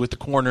face-to-face with the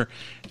corner.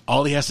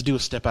 All he has to do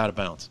is step out of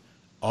bounds.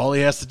 All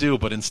he has to do,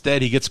 but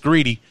instead he gets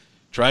greedy,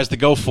 tries to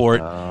go for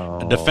it.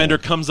 A defender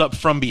comes up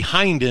from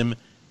behind him,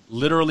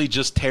 literally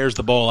just tears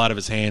the ball out of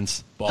his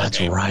hands. That's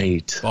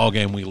right. Ball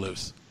game, we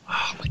lose.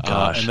 Oh my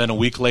gosh! And then a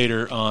week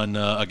later, on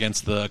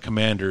against the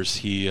Commanders,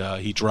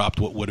 he dropped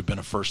what would have been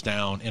a first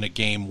down in a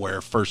game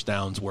where first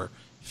downs were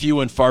few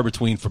and far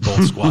between for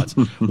both squads.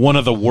 One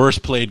of the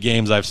worst played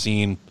games I've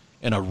seen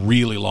in a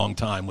really long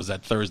time was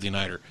that Thursday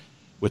nighter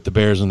with the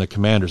Bears and the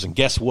Commanders. And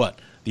guess what?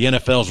 The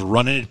NFL's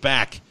running it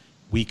back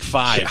week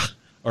 5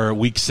 or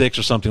week 6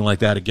 or something like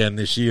that again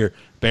this year.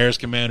 Bears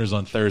Commanders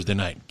on Thursday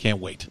night. Can't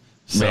wait.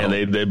 So,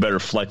 man, they better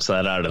flex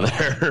that out of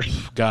there.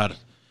 God,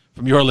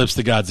 from your lips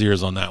to God's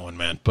ears on that one,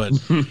 man. But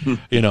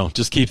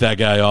just keep that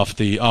guy off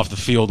the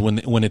field when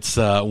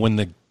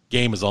the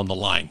game is on the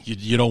line.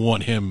 You don't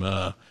want him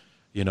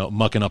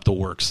mucking up the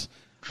works.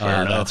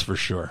 That's for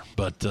sure.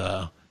 But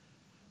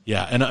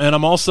yeah, and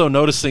I'm also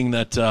noticing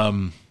that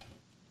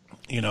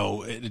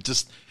it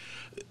just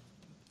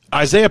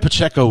Isaiah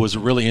Pacheco was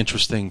really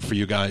interesting for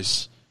you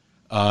guys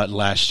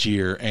last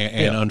year,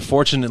 and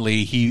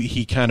unfortunately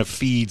he kind of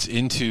feeds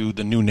into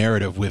the new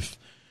narrative with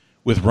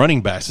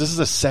running backs. This is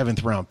a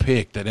 7th round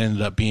pick that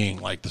ended up being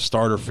like the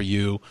starter for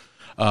you,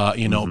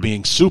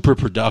 being super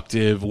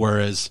productive.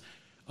 Whereas,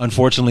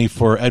 unfortunately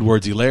for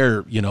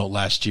Edwards-Helaire,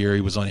 last year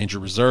he was on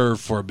injured reserve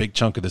for a big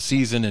chunk of the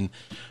season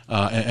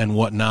and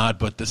whatnot.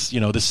 But this, the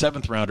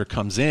 7th rounder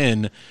comes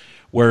in,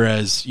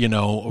 whereas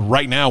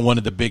right now one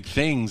of the big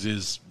things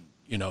is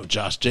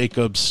Josh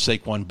Jacobs,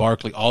 Saquon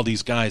Barkley, all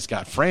these guys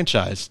got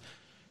franchise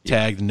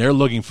tagged, and they're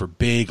looking for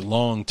big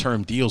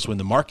long-term deals when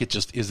the market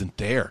just isn't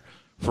there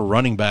for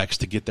running backs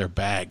to get their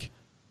bag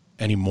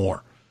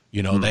anymore.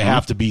 They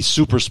have to be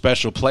super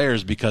special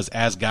players because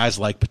as guys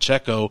like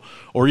Pacheco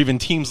or even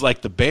teams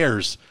like the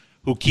Bears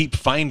who keep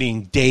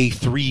finding day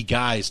 3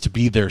 guys to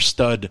be their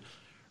stud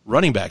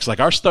running backs. Like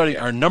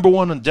our number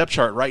 1 on the depth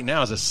chart right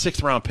now is a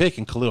 6th round pick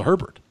in Khalil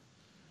Herbert.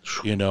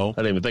 I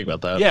didn't even think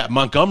about that. Yeah,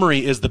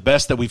 Montgomery is the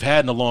best that we've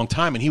had in a long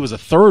time, and he was a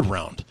 3rd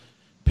round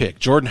pick.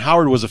 Jordan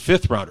Howard was a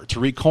 5th rounder.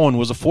 Tariq Cohen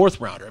was a 4th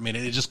rounder. I mean,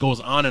 it just goes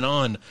on and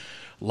on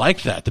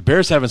like that. The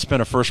Bears haven't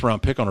spent a 1st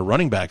round pick on a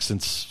running back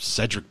since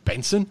Cedric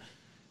Benson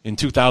in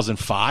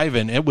 2005,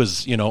 and it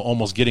was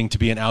almost getting to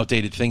be an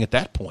outdated thing at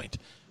that point.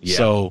 Yeah.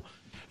 So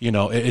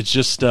it's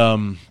just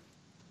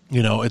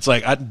it's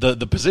like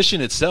the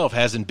position itself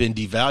hasn't been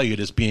devalued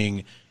as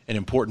being an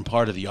important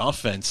part of the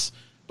offense,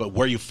 but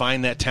where you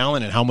find that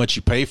talent and how much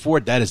you pay for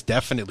it, that has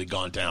definitely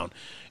gone down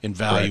in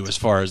value. Right. As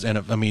far as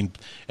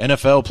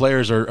NFL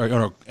players or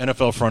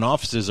NFL front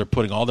offices are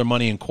putting all their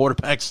money in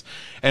quarterbacks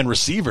and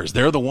receivers.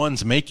 They're the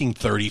ones making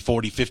 $30,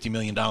 $40, $50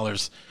 million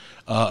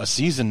a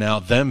season now.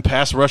 Them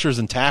pass rushers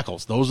and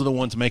tackles, those are the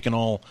ones making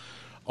all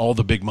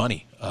the big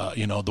money.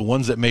 The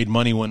ones that made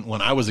money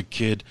when I was a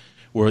kid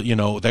were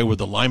they were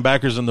the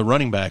linebackers and the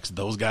running backs.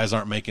 Those guys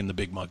aren't making the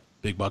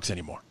big bucks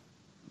anymore.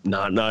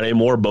 Not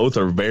anymore. Both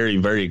are very,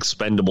 very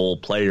expendable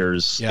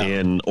players,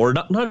 or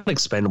not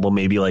expendable.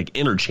 Maybe like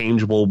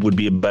interchangeable would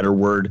be a better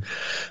word,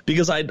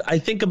 because I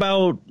think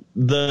about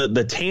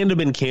the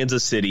tandem in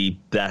Kansas City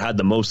that had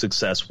the most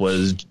success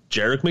was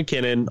Jerick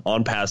McKinnon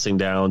on passing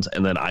downs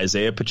and then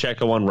Isaiah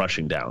Pacheco on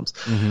rushing downs.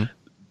 Mm-hmm.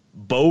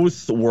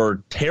 Both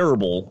were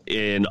terrible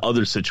in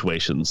other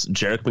situations.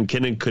 Jerick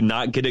McKinnon could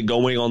not get it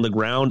going on the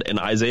ground, and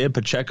Isaiah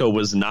Pacheco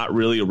was not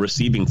really a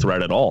receiving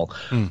threat at all.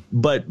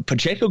 But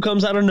Pacheco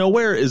comes out of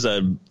nowhere, is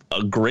a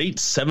great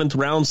 7th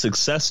round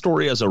success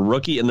story as a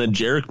rookie, and then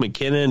Jerick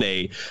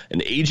McKinnon,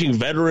 an aging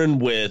veteran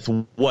with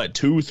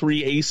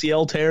 2-3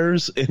 ACL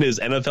tears in his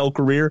NFL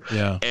career,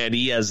 and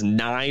he has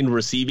 9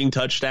 receiving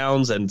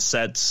touchdowns and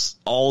sets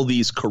all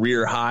these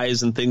career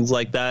highs and things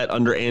like that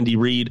under Andy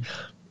Reid.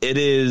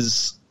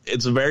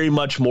 It's very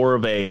much more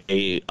of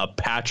a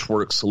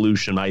patchwork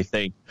solution, I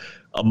think,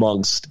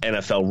 amongst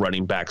NFL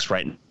running backs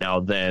right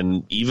now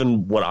than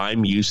even what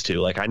I'm used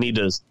to. Like, I need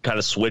to kind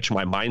of switch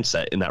my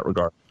mindset in that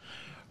regard.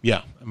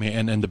 Yeah, I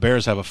mean, and the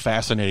Bears have a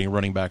fascinating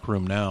running back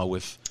room now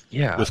with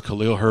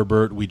Khalil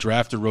Herbert. We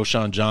drafted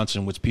Roschon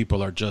Johnson, which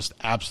people are just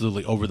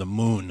absolutely over the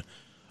moon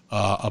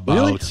about.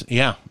 Really?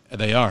 Yeah,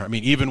 they are. I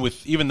mean,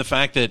 even the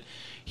fact that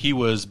he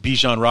was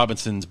Bijan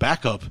Robinson's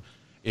backup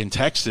in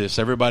Texas,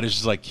 everybody's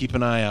just like, keep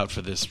an eye out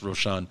for this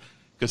Roschon,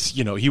 because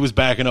he was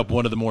backing up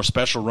one of the more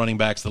special running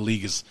backs the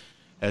league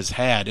has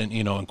had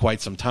in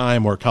quite some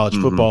time, or college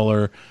football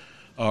or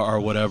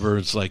whatever.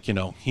 It's like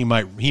he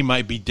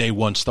might be day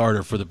 1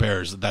 starter for the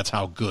Bears. That's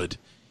how good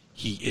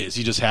he is.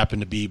 He just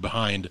happened to be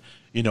behind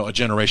a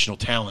generational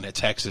talent at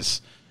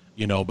Texas,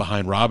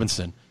 behind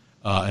Robinson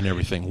and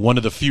everything. One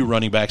of the few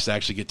running backs to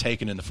actually get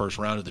taken in the 1st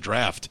round of the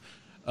draft,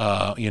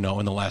 in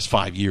the last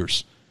 5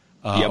 years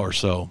or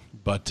so.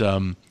 But,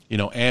 and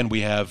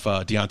we have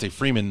Deontay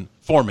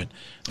Foreman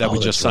that we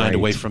just signed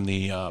away from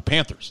the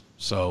Panthers.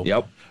 So,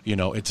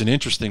 it's an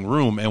interesting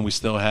room, and we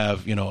still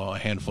have, a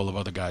handful of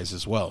other guys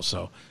as well.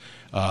 So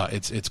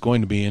it's going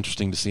to be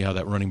interesting to see how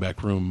that running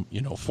back room,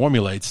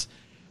 formulates.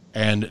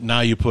 And now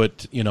you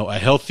put, a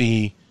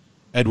healthy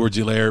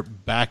Edwards-Helaire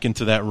back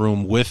into that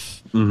room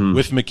with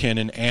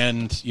McKinnon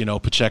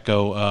and,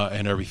 Pacheco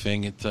and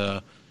everything.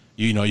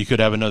 You could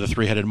have another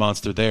 3-headed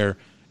monster there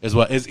as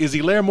well. Is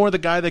Helaire more the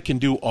guy that can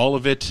do all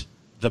of it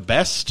the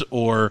best,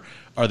 or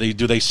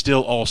do they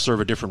still all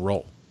serve a different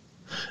role?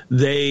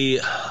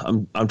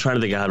 I'm trying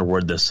to think how to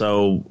word this.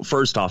 So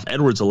first off,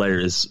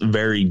 Edwards-Helaire is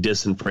very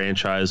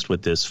disenfranchised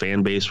with this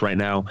fan base right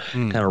now,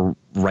 kind of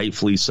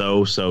rightfully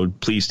so. So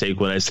please take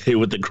what I say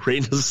with a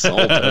grain of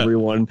salt,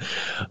 everyone.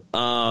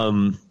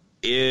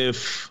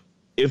 If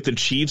the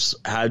Chiefs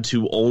had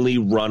to only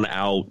run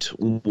out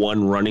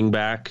one running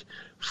back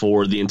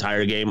for the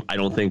entire game, I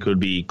don't think it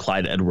would be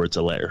Clyde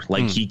Edwards-Helaire.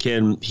 Like he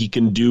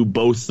can do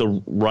both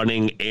the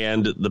running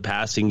and the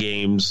passing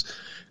games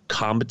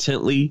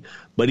competently,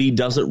 but he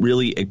doesn't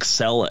really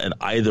excel at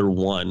either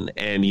one.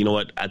 And you know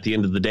what? At the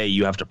end of the day,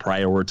 you have to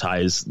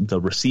prioritize the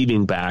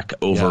receiving back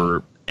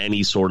over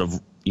any sort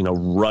of,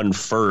 run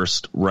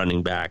first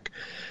running back.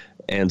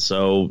 And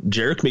so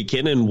Jerick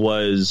McKinnon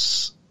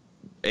was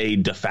a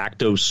de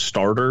facto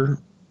starter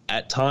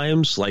at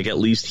times. Like, at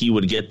least he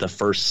would get the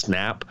first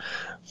snap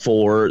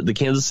for the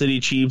Kansas City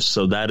Chiefs.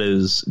 So that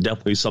is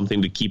definitely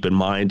something to keep in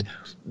mind.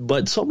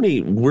 But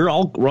we're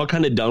all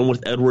kind of done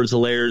with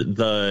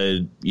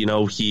Edwards-Helaire.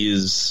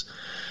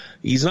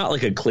 He's not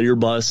like a clear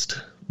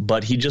bust,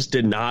 but he just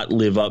did not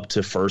live up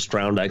to first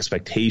round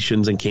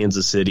expectations in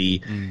Kansas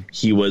City.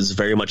 He was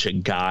very much a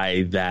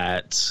guy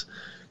that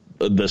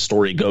the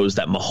story goes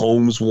that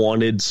Mahomes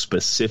wanted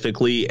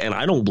specifically, and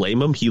I don't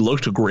blame him. He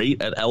looked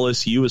great at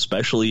LSU,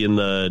 especially in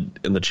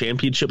the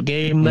championship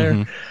game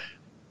there,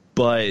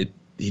 but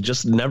he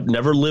just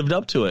never lived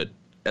up to it.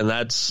 And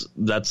that's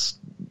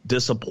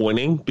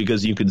disappointing,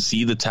 because you can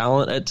see the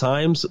talent at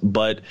times,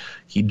 but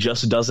he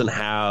just doesn't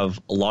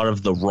have a lot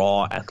of the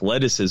raw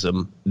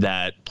athleticism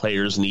that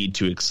players need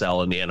to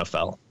excel in the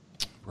NFL.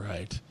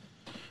 Right.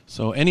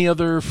 So any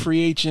other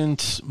free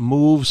agent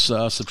moves,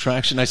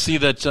 subtraction? I see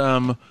that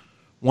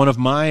one of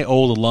my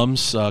old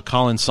alums,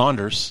 Colin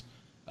Saunders,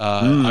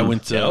 I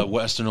went to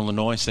Western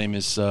Illinois, same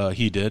as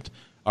he did.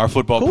 Our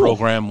football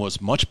program was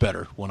much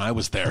better when I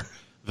was there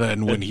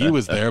than when he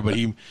was there, but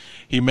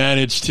he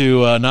managed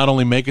to not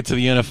only make it to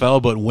the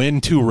NFL, but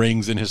win 2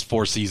 rings in his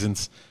 4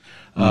 seasons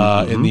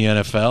in the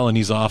NFL, and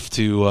he's off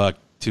to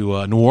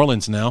New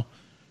Orleans now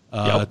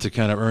to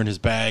kind of earn his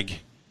bag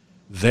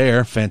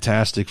there.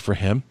 Fantastic for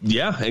him.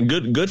 Yeah, and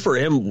good for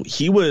him.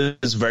 He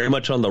was very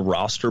much on the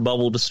roster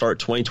bubble to start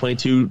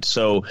 2022,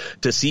 so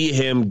to see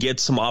him get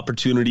some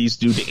opportunities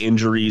due to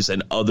injuries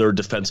and other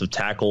defensive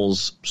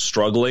tackles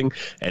struggling,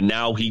 and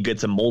now he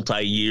gets a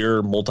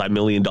multi-year,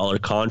 multi-million-dollar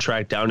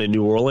contract down in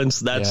New Orleans,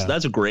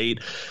 that's great.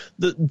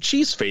 The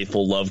Chiefs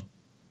faithful love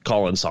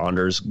Colin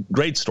Saunders.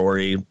 Great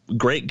story,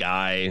 great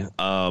guy.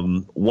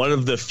 One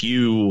of the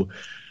few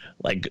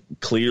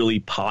clearly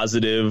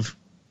positive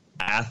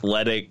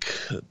athletic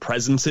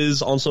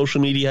presences on social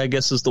media, I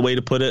guess is the way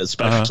to put it,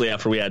 especially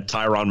after we had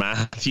Tyrann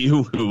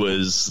Mathieu, who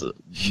was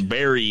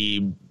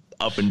very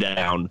up and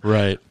down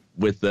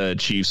with the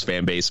Chiefs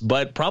fan base.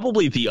 But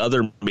probably the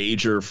other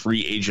major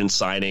free agent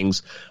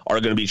signings are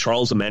going to be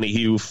Charles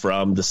Omenihu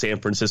from the San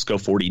Francisco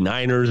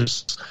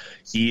 49ers.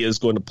 He is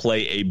going to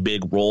play a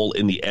big role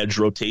in the edge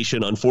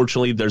rotation.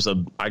 Unfortunately,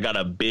 I got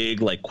a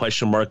big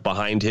question mark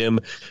behind him,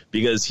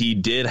 because he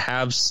did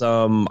have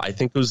some, I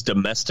think it was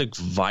domestic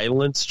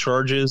violence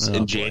charges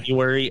in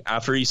January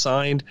after he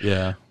signed.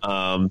 Yeah.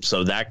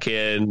 So that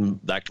can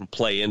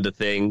play into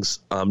things.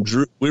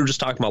 We were just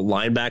talking about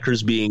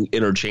linebackers being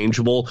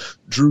interchangeable.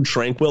 Drew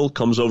Tranquil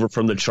comes over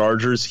from the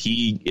Chargers.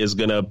 He is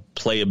going to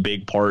play a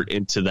big part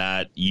into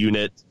that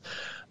unit.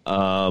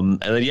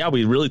 And then,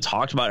 we really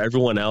talked about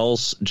everyone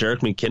else. Jerick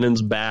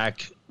McKinnon's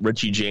back.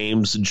 Richie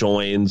James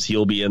joins.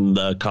 He'll be in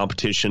the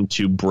competition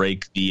to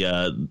break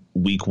the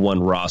week 1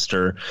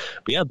 roster.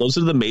 But those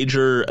are the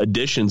major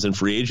additions in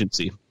free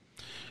agency.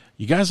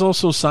 You guys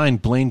also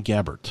signed Blaine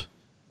Gabbert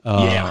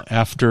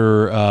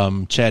after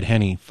Chad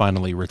Henne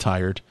finally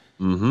retired.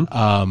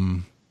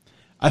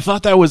 I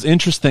thought that was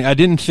interesting. I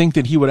didn't think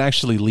that he would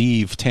actually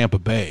leave Tampa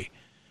Bay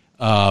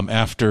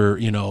after,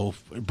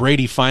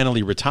 Brady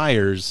finally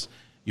retires.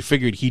 You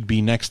figured he'd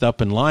be next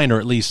up in line, or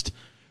at least,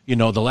 the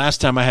last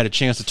time I had a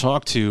chance to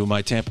talk to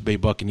my Tampa Bay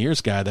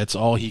Buccaneers guy, that's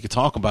all he could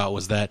talk about,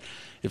 was that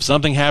if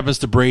something happens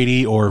to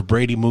Brady or if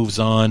Brady moves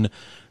on,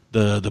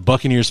 the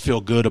Buccaneers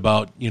feel good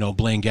about,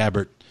 Blaine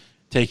Gabbert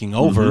taking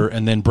over.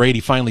 And then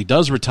Brady finally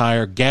does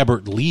retire.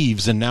 Gabbert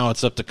leaves, and now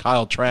it's up to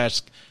Kyle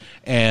Trask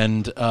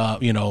and,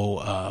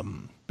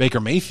 Baker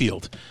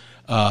Mayfield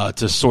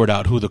to sort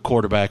out who the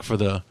quarterback for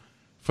the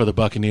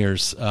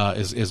Buccaneers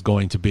is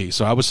going to be.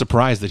 So I was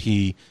surprised that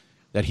he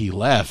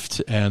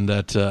left, and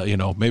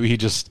that maybe he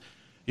just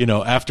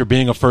after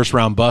being a first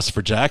round bust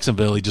for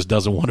Jacksonville, he just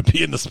doesn't want to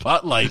be in the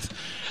spotlight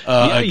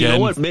again. You know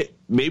what?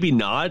 Maybe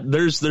not.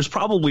 There's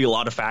probably a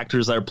lot of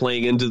factors that are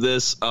playing into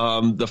this.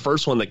 The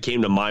first one that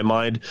came to my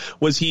mind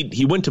was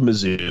he went to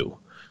Mizzou.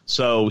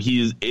 So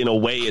he's, in a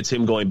way, it's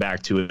him going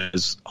back to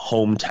his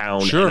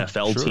hometown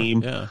NFL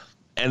team. Yeah.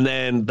 And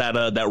then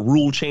that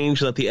rule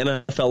change that the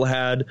NFL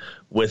had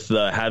with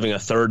having a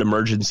third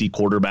emergency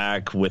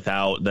quarterback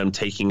without them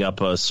taking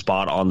up a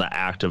spot on the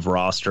active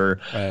roster.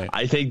 Right.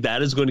 I think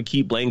that is going to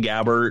keep Blaine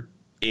Gabbert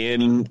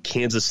in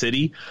Kansas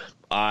City.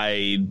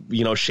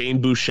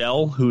 Shane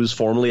Buechele, who's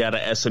formerly out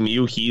of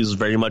SMU, he's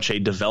very much a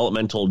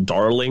developmental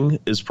darling,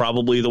 is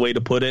probably the way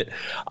to put it.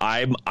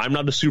 I'm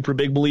not a super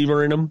big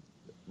believer in him,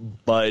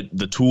 but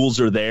the tools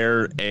are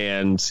there,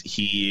 and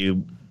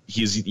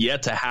he's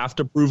yet to have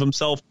to prove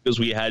himself because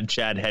we had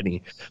Chad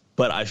Henne.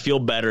 But I feel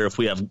better if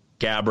we have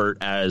Gabbert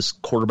as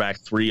quarterback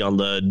 3 on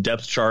the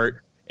depth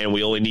chart, and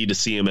we only need to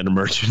see him in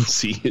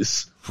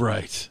emergencies.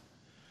 Right.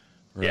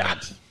 Yeah.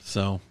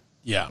 So,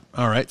 yeah.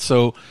 All right.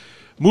 So,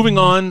 moving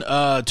on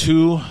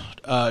to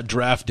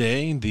draft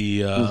day,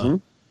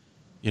 the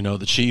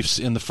Chiefs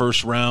in the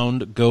first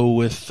round go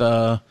with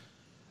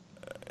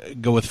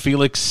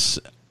Felix.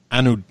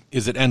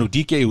 Is it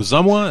Anudike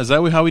Uzomah? Is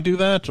that how we do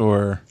that,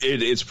 or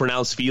it's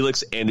pronounced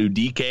Felix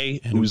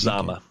Anudike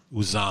Uzomah?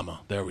 Uzomah.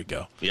 There we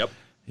go. Yep.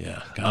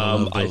 Yeah.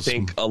 I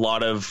think a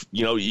lot of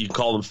you can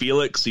call him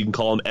Felix. You can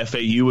call him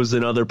FAU is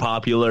another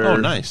popular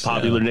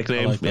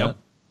nickname. Like yep.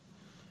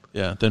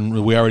 Yeah.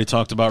 Then we already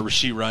talked about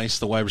Rashee Rice,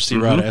 the wide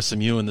receiver out of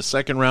SMU in the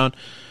second round.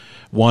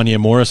 Wanya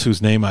Morris,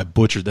 whose name I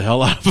butchered the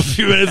hell out of a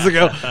few minutes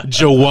ago.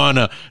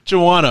 Joanna.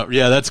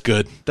 Yeah, that's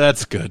good.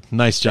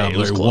 Nice job,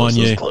 Larry.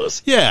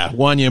 Wanya. Yeah,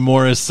 Wanya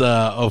Morris,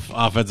 of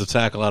offensive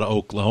tackle out of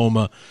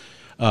Oklahoma.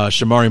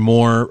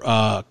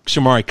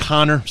 Shamari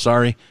Connor,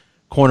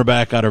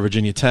 cornerback out of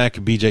Virginia Tech.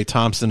 BJ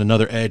Thompson,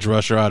 another edge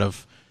rusher out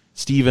of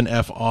Stephen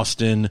F.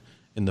 Austin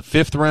in the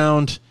 5th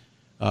round.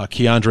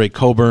 Keandre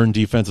Coburn,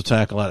 defensive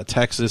tackle out of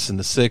Texas in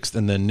the 6th.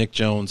 And then Nick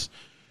Jones,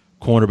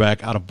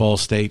 cornerback out of Ball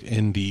State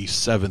in the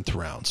 7th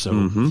round.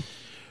 So,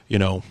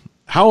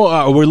 how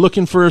are we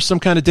looking for some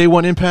kind of day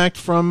one impact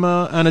from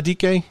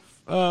Anudike?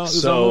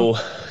 So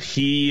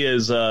he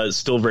is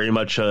still very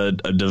much a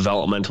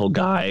developmental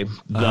guy.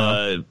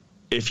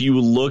 If you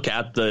look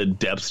at the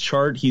depth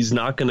chart, he's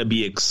not going to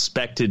be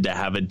expected to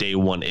have a day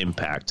one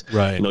impact.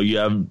 Right. You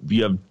have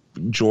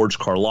George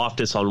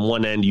Karlaftis on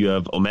one end, you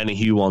have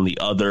Omenihu on the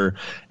other,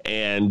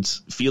 and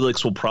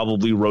Felix will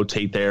probably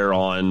rotate there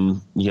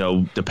on,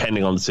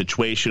 depending on the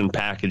situation,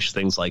 package,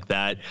 things like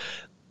that.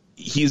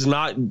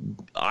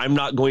 I'm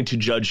not going to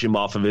judge him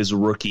off of his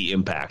rookie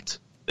impact,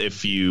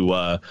 if you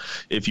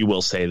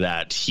will say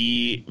that.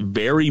 He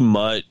very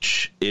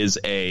much is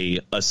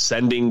a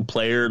ascending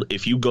player.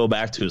 If you go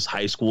back to his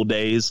high school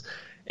days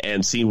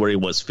and see where he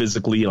was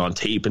physically on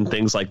tape and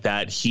things like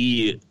that,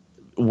 he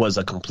was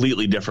a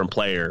completely different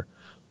player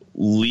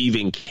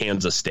leaving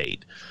Kansas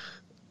State.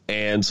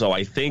 And so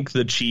I think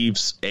the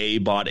Chiefs, A,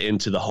 bought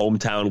into the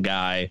hometown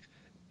guy,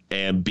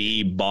 and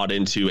B, bought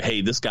into,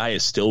 hey, this guy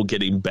is still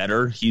getting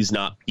better. He's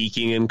not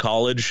peaking in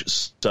college.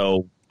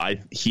 So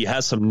he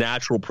has some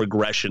natural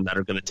progression that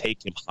are going to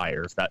take him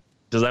higher.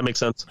 Does that make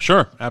sense?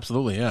 Sure.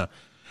 Absolutely. Yeah.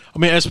 I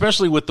mean,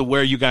 especially with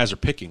where you guys are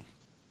picking.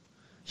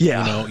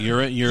 Yeah.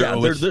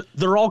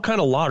 They're all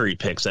kind of lottery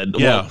picks.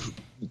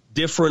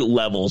 Different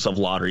levels of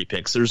lottery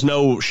picks. There's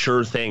no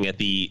sure thing at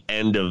the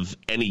end of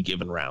any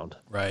given round.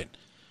 Right.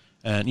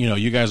 And,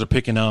 you guys are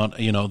picking out,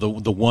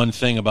 the one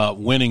thing about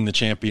winning the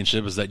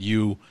championship is that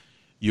you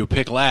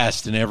pick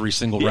last in every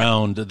single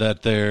round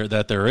that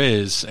there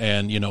is.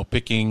 And,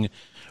 picking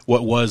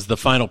what was the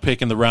final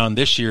pick in the round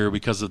this year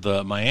because of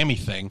the Miami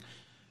thing.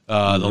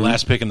 The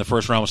last pick in the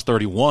first round was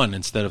 31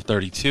 instead of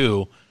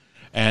 32.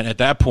 And at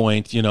that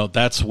point,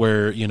 that's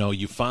where,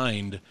 you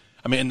find –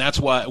 I mean, and that's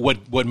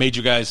what made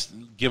you guys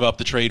give up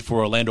the trade for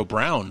Orlando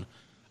Brown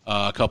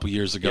a couple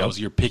years ago. Is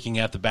you're picking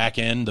at the back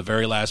end, the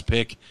very last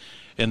pick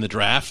in the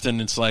draft, and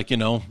it's like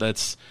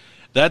it's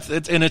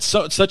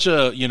such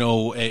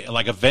a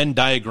like a Venn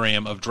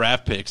diagram of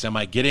draft picks. Am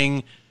I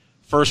getting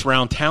first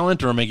round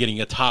talent, or am I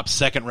getting a top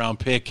second round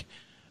pick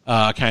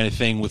kind of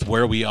thing with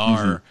where we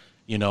are?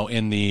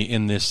 In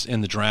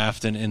the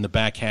draft and in the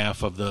back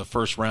half of the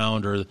first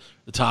round or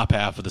the top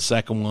half of the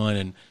second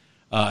one,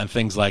 and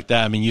things like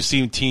that. I mean, you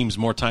see teams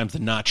more times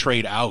than not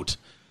trade out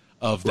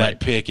of that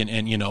pick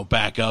and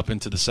back up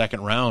into the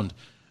second round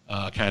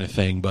kind of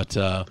thing. But,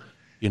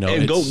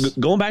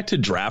 going back to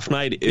draft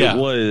night, it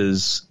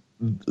was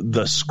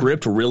the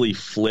script really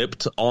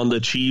flipped on the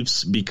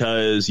Chiefs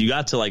because you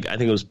got to I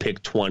think it was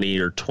pick 20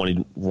 or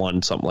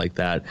 21, something like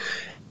that.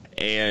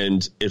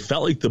 And it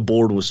felt like the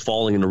board was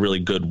falling in a really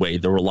good way.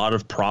 There were a lot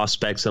of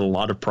prospects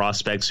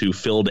who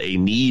filled a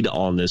need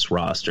on this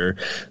roster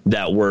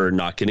that were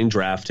not getting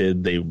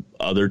drafted.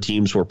 Other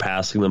teams were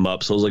passing them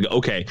up. So I was like,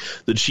 okay,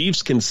 the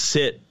Chiefs can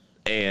sit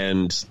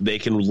and they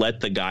can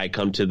let the guy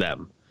come to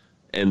them,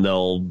 and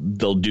they'll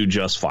do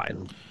just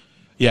fine.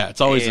 Yeah,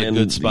 it's always a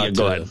good spot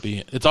to be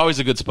in. It's always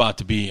a good spot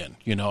to be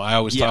in. I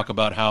always talk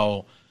about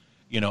how,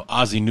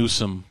 Ozzie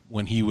Newsome,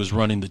 when he was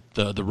running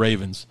the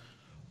Ravens,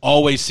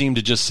 always seemed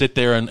to just sit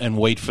there and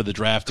wait for the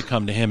draft to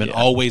come to him, and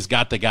always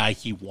got the guy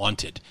he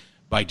wanted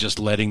by just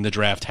letting the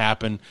draft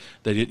happen.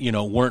 That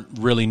weren't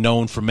really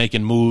known for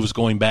making moves,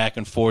 going back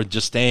and forth,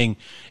 just staying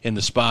in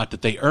the spot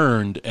that they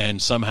earned.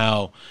 And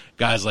somehow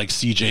guys like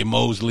C.J.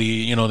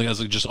 Mosley, the guys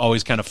that just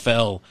always kind of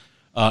fell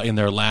in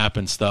their lap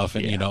and stuff,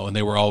 and and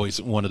they were always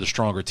one of the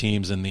stronger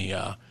teams in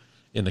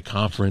the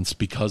conference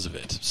because of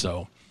it.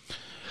 So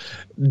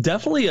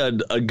definitely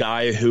a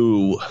guy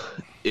who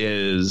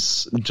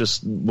is,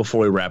 just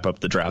before we wrap up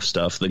the draft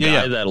stuff, the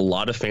guy that a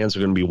lot of fans are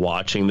going to be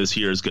watching this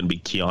year is going to be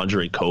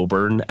Keandre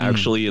Coburn,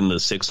 actually, in the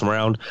 6th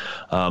round.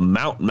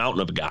 Mountain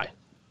of a guy.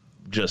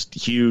 Just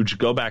huge.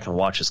 Go back and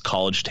watch his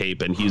college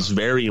tape, and he's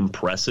very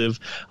impressive.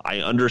 I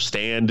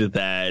understand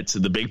that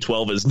the Big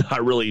 12 is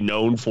not really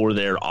known for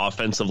their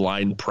offensive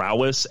line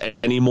prowess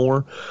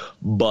anymore,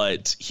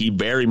 but he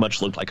very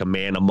much looked like a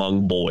man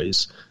among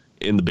boys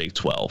in the Big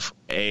 12.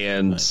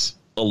 And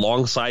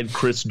alongside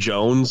Chris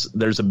Jones,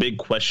 there's a big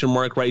question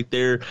mark right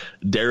there.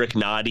 Derek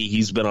Nottie,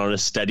 he's been on a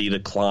steady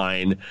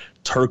decline.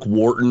 Turk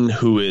Wharton,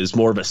 who is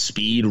more of a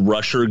speed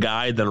rusher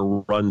guy than a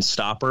run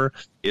stopper,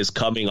 is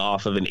coming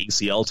off of an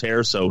ACL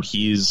tear, so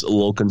he's a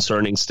little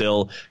concerning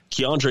still.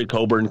 Keandre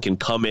Coburn can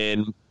come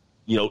in,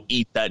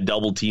 eat that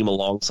double team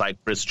alongside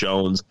Chris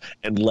Jones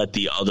and let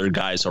the other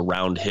guys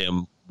around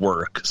him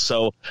work.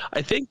 So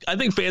I think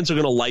fans are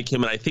going to like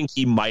him, and I think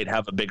he might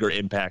have a bigger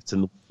impact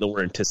than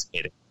we're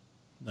anticipating.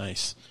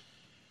 Nice.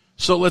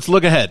 So let's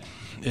look ahead.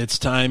 It's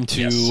time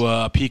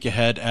to peek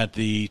ahead at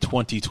the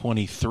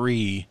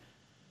 2023.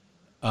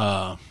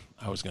 I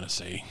was going to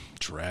say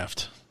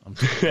draft. I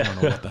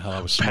don't know what the hell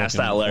I was smoking. Pass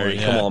that, Larry.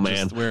 Come on,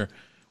 man.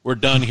 We're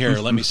done here.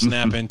 Let me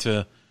snap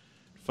into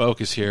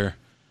focus here.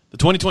 The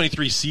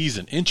 2023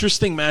 season.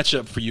 Interesting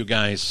matchup for you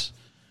guys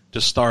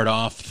to start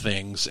off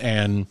things,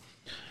 and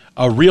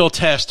a real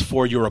test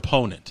for your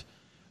opponent.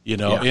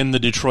 In the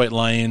Detroit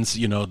Lions,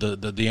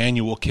 the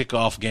annual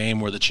kickoff game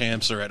where the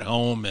champs are at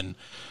home and,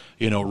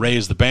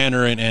 raise the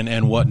banner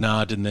and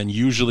whatnot, and then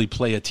usually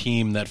play a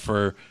team that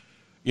for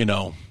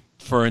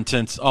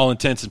all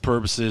intents and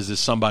purposes is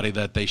somebody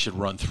that they should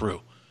run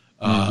through,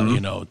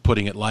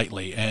 putting it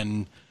lightly.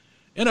 And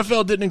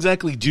NFL didn't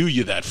exactly do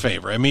you that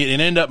favor. I mean,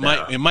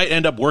 it might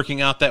end up working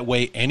out that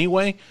way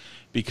anyway,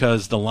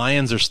 because the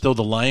Lions are still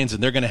the Lions,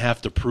 and they're going to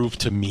have to prove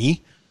to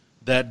me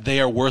that they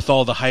are worth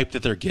all the hype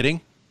that they're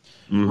getting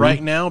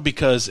right now,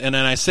 because, and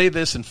I say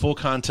this in full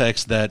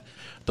context, that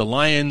the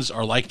Lions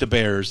are like the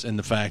Bears in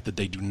the fact that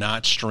they do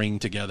not string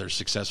together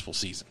successful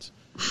seasons.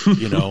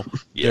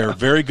 They're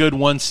very good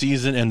one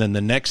season, and then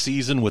the next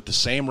season with the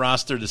same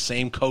roster, the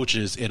same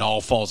coaches, it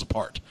all falls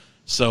apart.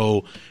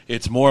 So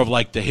it's more of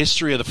like the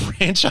history of the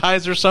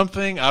franchise or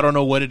something. I don't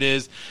know what it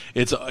is.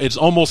 It's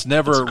almost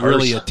never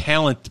really a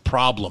talent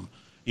problem,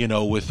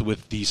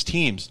 with these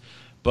teams.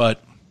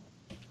 But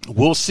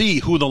we'll see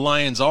who the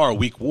Lions are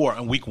week 1.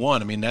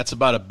 I mean, that's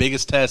about as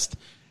biggest test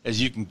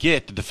as you can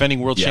get. The defending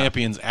world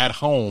champions at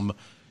home,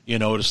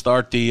 to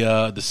start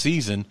the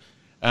season.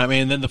 I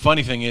mean, then the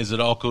funny thing is, it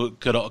all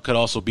could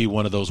also be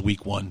one of those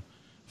week 1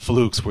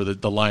 flukes where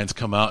the Lions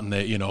come out and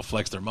they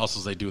flex their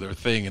muscles, they do their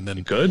thing, and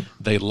then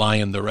they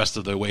lion the rest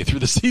of their way through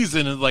the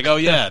season. And it's like, oh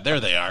yeah, there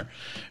they are.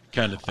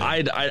 Kind of thing.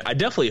 I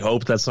definitely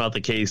hope that's not the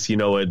case.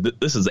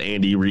 This is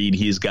Andy Reid.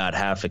 He's got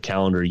half a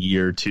calendar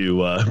year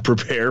to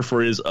prepare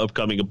for his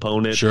upcoming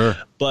opponent. Sure.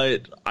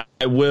 But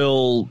I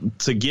will,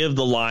 to give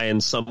the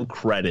Lions some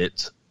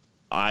credit,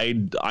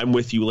 I'm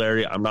with you,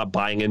 Larry. I'm not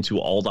buying into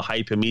all the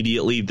hype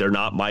immediately. They're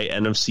not my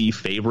NFC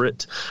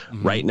favorite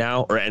right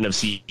now, or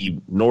NFC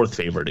North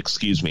favorite,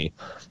 excuse me.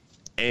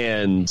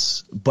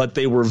 But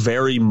they were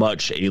very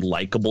much a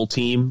likable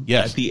team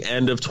at the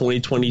end of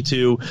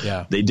 2022.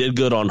 Yeah. They did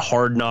good on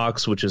Hard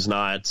Knocks, which is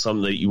not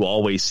something that you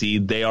always see.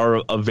 They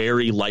are a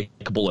very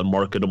likable and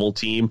marketable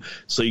team.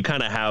 So you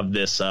kind of have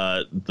this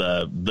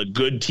the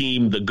good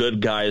team, the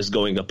good guys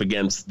going up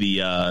against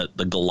the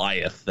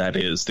Goliath that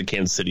is the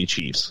Kansas City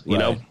Chiefs. You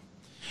know.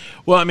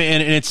 Well, I mean,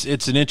 and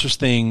it's an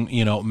interesting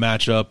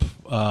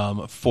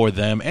matchup for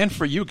them and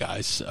for you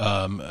guys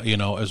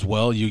as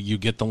well. You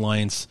get the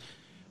Lions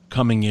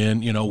coming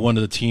in, one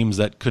of the teams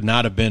that could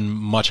not have been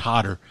much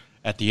hotter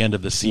at the end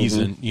of the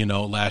season,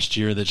 last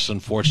year, that just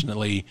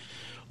unfortunately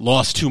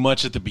lost too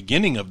much at the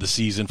beginning of the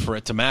season for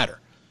it to matter.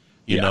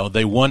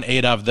 They won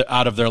 8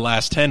 out of their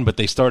last 10, but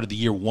they started the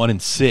year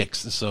 1-6.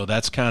 So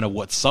that's kind of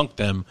what sunk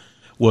them,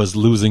 was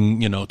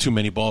losing, too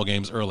many ball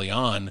games early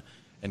on,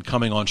 and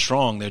coming on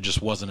strong, there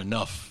just wasn't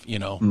enough.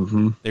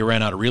 They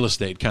ran out of real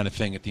estate, kind of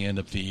thing, at the end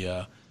of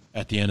the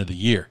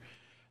year.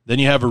 Then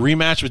you have a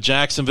rematch with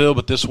Jacksonville,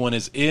 but this one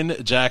is in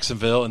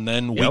Jacksonville, and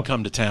then we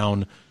come to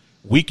town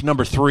week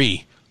number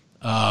 3.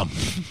 And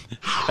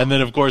then,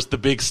 of course, the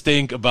big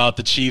stink about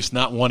the Chiefs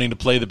not wanting to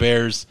play the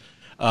Bears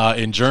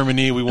in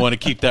Germany. We want to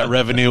keep that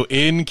revenue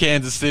in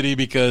Kansas City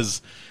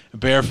because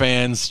Bear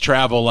fans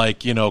travel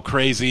like,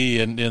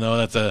 crazy, and,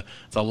 it's a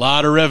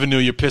lot of revenue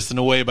you're pissing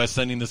away by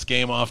sending this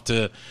game off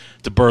to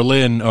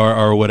Berlin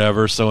or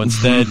whatever. So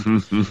instead,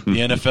 the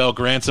NFL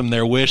grants them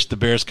their wish. The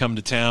Bears come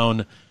to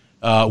town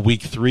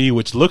week 3,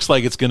 which looks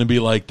like it's going to be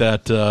like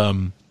that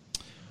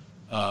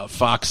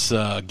Fox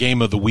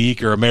Game of the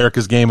Week or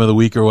America's Game of the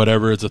Week or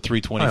whatever. It's a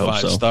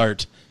 3:25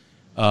 start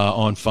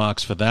on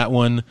Fox for that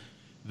one.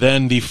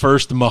 Then the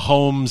first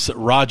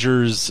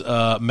Mahomes-Rodgers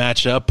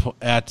matchup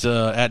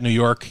at New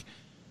York,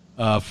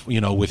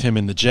 with him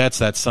in the Jets.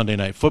 That's Sunday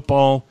Night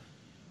Football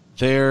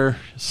there.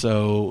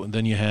 So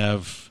then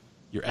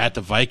you're at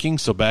the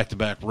Vikings, so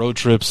back-to-back road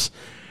trips.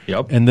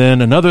 Yep. And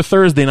then another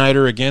Thursday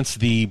nighter against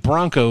the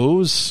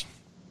Broncos.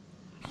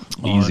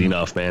 Easy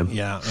enough, man.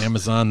 Yeah,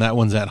 Amazon. That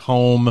one's at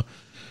home.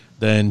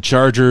 Then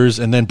Chargers,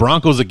 and then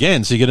Broncos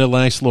again. So you get a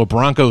nice little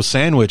Broncos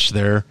sandwich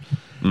there.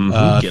 Get 'em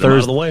out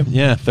of the way.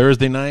 Yeah,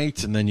 Thursday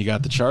night, and then you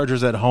got the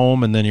Chargers at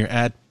home, and then you're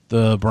at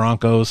the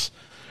Broncos.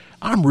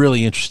 I'm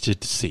really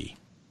interested to see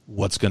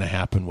what's going to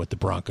happen with the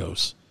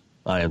Broncos.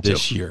 I am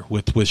this too. year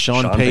with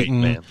Sean Payton,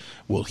 Payton. man.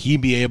 Will he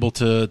be able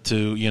to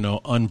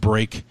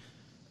unbreak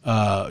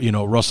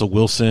Russell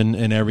Wilson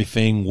and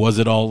everything? Was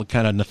it all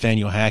kind of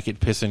Nathaniel Hackett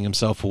pissing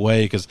himself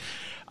away? Because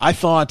I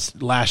thought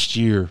last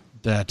year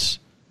that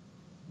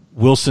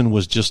Wilson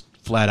was just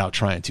flat out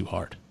trying too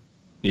hard.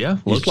 Yeah,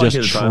 He's looked like just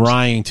it at times.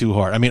 trying too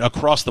hard. I mean,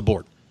 across the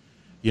board.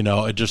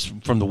 It just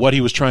from what he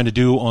was trying to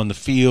do on the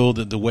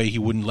field, the way he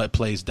wouldn't let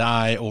plays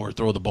die or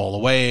throw the ball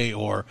away,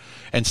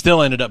 and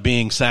still ended up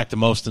being sacked the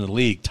most in the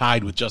league,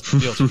 tied with Justin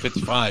Fields with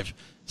 55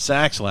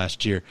 sacks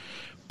last year.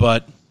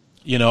 But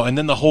and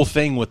then the whole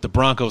thing with the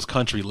Broncos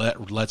country,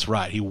 let's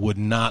ride. He would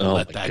not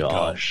let that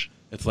go.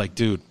 It's like,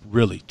 dude,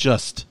 really,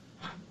 just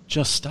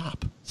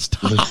stop.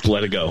 Just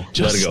let it go.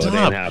 Just let it go. stop. It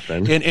ain't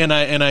happening.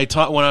 And I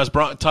taught when I was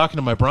talking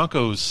to my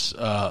Broncos,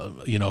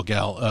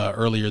 gal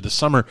earlier this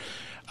summer.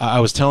 I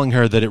was telling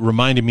her that it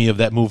reminded me of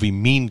that movie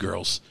Mean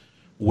Girls,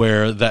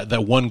 where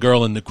that one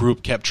girl in the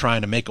group kept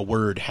trying to make a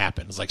word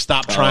happen. It's like,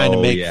 stop trying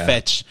to make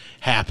fetch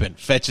happen.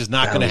 Fetch is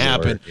not going to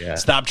happen. Yeah.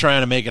 Stop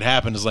trying to make it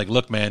happen. It's like,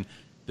 look, man,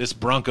 this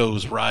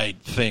Broncos ride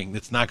thing,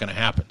 it's not going to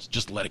happen.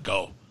 Just let it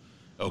go.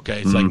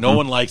 Okay? It's like no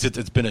one likes it.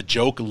 It's been a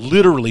joke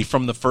literally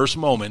from the first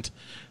moment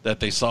that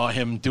they saw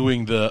him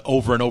doing the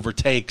over and over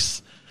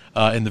takes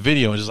in the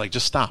video. And just like,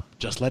 just stop.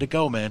 Just let it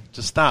go, man.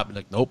 Just stop. And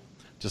like, nope.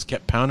 Just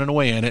kept pounding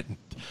away in it.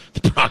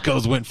 The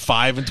Broncos went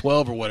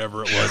 5-12 or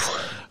whatever it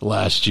was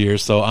last year.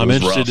 So I'm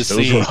interested to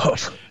see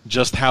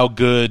just how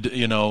good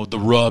the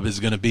rub is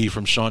going to be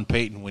from Sean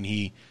Payton when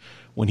he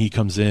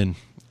comes in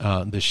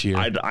this year.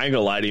 I ain't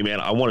gonna lie to you,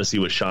 man. I want to see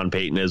what Sean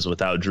Payton is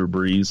without Drew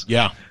Brees.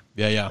 Yeah.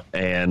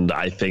 And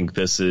I think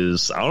this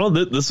is, I don't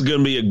know, this is going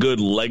to be a good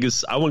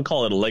legacy. I wouldn't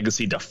call it a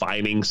legacy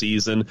defining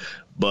season,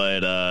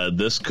 but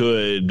this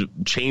could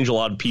change a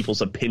lot of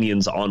people's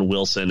opinions on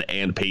Wilson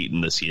and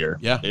Payton this year.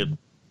 Yeah.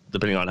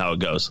 Depending on how it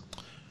goes.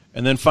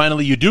 And then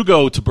finally, you do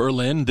go to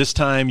Berlin. This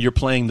time, you're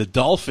playing the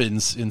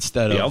Dolphins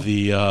instead of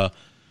the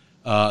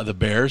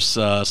Bears.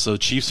 So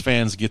Chiefs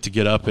fans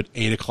get up at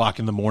 8:00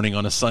 in the morning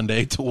on a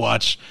Sunday to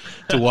watch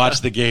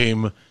the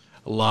game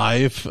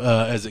live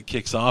as it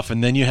kicks off.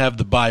 And then you have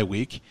the bye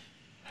week.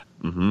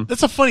 Mm-hmm.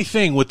 That's a funny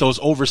thing with those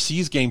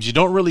overseas games. You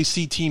don't really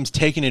see teams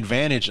taking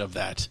advantage of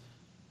that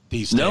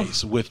these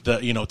days with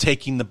the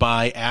taking the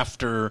bye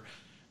after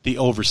the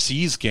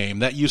overseas game.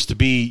 That used to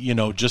be,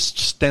 just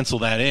stencil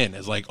that in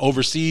as like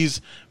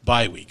overseas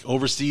bye week,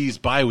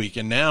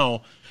 and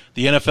now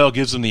the NFL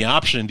gives them the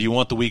option: do you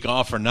want the week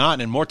off or not?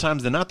 And more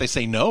times than not, they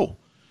say no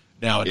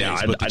nowadays.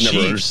 Yeah, but I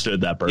never understood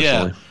that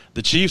personally. Yeah,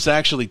 the Chiefs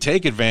actually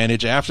take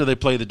advantage after they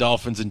play the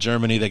Dolphins in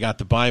Germany. They got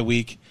the bye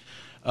week,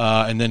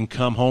 and then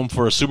come home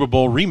for a Super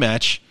Bowl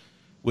rematch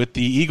with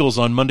the Eagles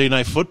on Monday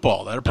Night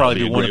Football. That'll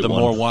probably be one of the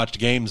more watched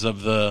games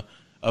of the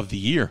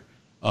year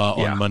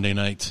on Monday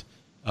night.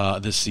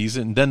 This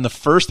season. And then the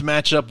first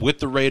matchup with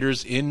the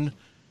Raiders in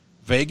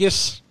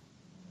Vegas.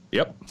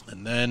 Yep.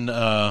 And then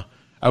I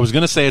was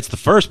going to say it's the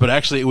first, but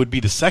actually it would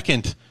be the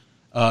second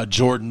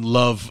Jordan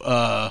Love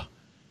Patrick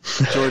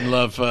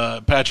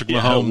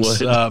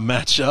Mahomes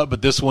matchup.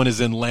 But this one is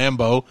in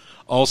Lambeau,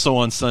 also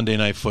on Sunday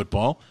Night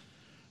Football.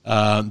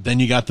 Then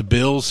you got the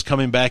Bills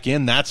coming back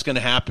in. That's going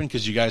to happen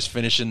because you guys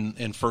finish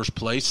in first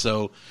place.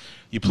 So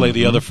you play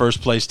the other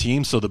first place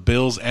team. So the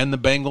Bills and the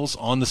Bengals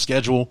on the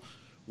schedule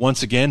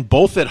once again,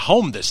 both at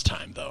home this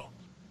time, though.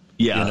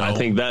 Yeah, I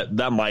think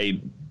that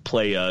might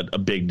play a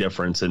big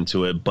difference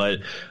into it. But,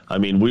 I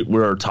mean, we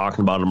were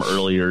talking about them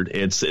earlier.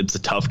 It's a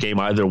tough game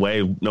either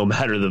way, no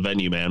matter the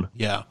venue, man.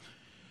 Yeah.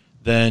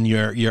 Then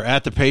you're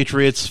at the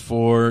Patriots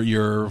for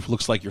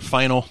looks like your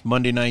final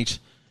Monday night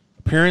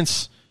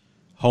appearance.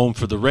 Home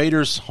for the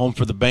Raiders, home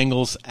for the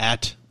Bengals,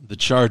 at the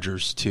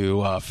Chargers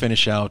to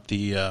finish out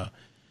the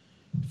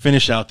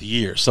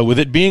year. So with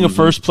it being a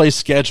first-place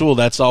schedule,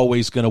 that's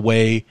always going to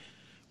weigh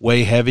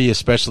heavy,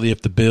 especially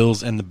if the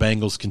Bills and the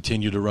Bengals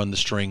continue to run the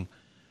string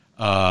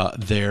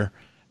there.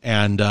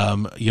 And,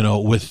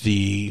 with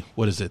the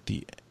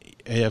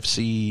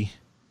AFC,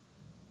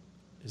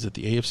 is it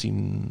the AFC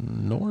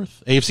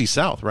North? AFC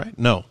South, right?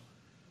 No.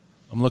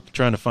 I'm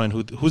trying to find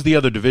who's the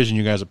other division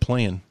you guys are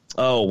playing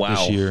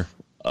this year.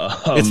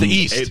 It's the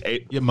East.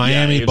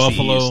 Miami,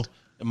 Buffalo,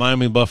 the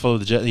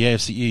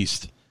AFC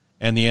East,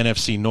 and the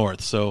NFC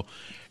North. So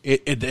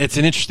it's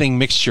an interesting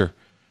mixture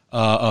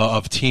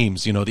of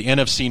teams. The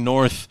NFC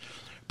North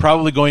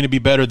probably going to be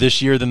better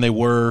this year than they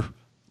were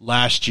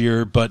last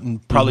year, but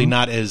probably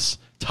not as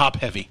top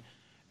heavy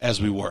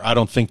as we were. I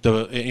don't think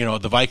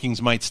the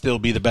Vikings might still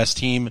be the best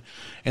team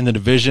in the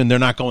division. They're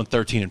not going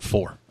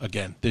 13-4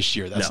 again this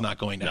year. That's not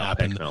going to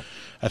happen. No.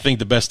 I think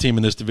the best team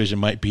in this division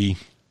might be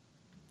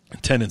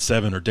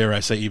 10-7, or dare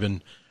I say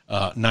even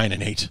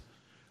 9-8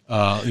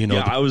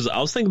 Yeah, I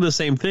was thinking the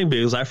same thing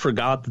because I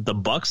forgot that the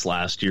Bucks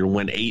last year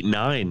went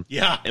 8-9,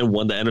 and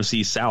won the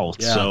NFC South.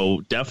 Yeah.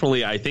 So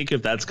definitely, I think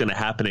if that's going to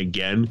happen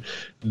again,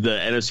 the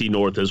NFC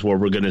North is where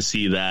we're going to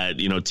see that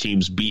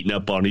teams beating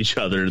up on each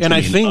other. It's And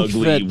I think an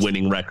ugly that,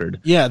 winning record.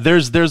 Yeah,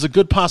 there's a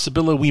good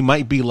possibility we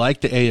might be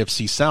like the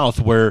AFC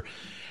South, where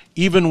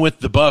even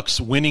with the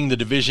Bucks winning the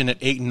division at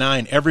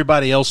 8-9,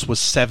 everybody else was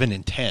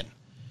 7-10.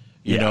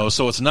 You know,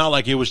 so it's not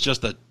like it was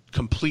just a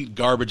complete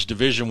garbage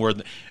division where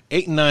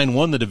 8-9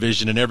 won the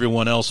division and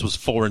everyone else was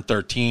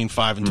 4-13,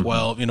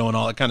 5-12, and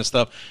all that kind of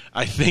stuff.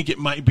 I think it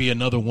might be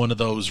another one of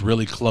those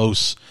really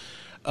close,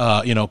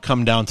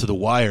 come down to the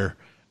wire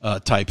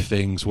type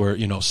things where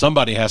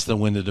somebody has to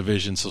win the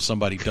division, so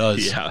somebody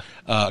does,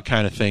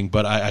 kind of thing.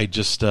 But I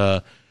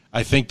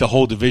think the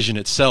whole division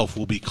itself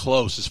will be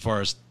close as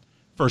far as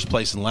first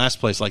place and last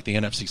place, like the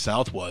NFC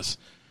South was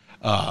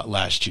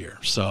last year.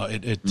 So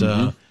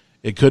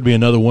it could be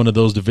another one of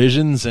those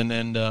divisions,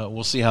 and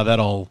we'll see how that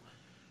all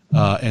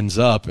ends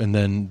up. And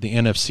then the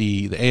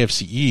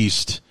AFC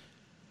East,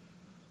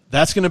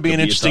 that's going to be an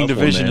interesting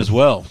division as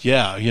well.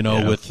 Yeah,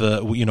 with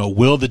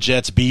will the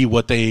Jets be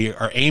what they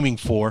are aiming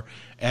for,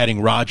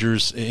 adding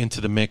Rodgers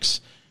into the mix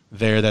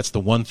there? That's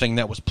the one thing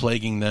that was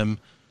plaguing them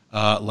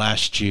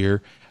last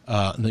year.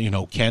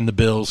 Can the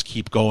Bills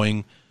keep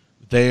going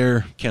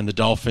there? Can the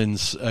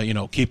Dolphins,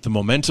 keep the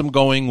momentum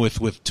going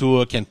with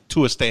Tua? Can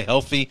Tua stay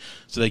healthy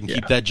so they can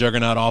keep that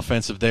juggernaut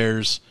offense of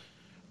theirs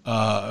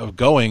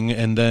going?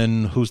 And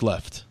then who's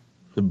left?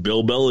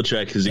 Bill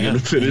Belichick is going to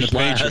finish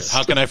last.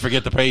 How can I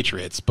forget the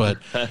Patriots? But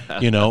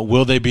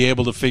will they be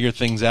able to figure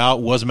things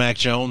out? Was Mac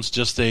Jones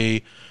just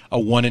a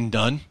one and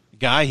done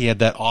guy? He had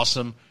that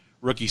awesome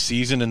rookie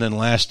season, and then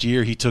last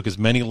year he took as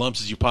many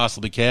lumps as you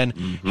possibly can.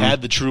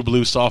 Had the true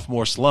blue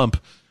sophomore slump.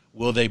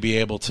 Will they be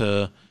able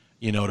to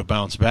to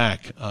bounce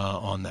back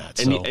on that?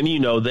 And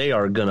they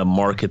are going to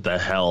market the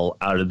hell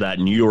out of that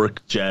New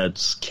York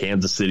Jets,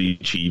 Kansas City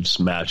Chiefs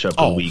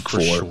matchup in week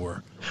 4.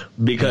 Sure.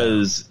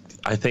 Because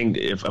I think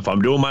if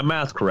I'm doing my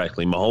math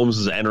correctly, Mahomes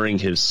is entering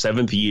his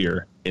 7th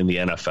year in the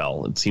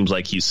NFL. It seems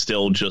like he's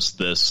still just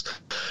this,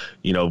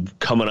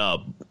 coming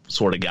up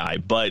sort of guy,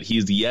 but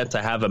he's yet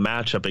to have a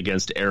matchup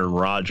against Aaron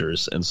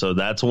Rodgers. And so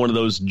that's one of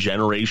those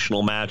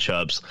generational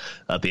matchups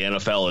that the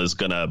NFL is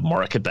going to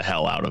market the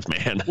hell out of,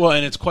 man. Well,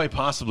 and it's quite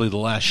possibly the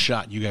last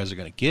shot you guys are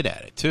going to get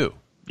at it too.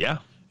 Yeah.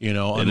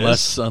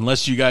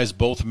 Unless you guys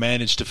both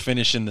manage to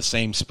finish in the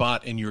same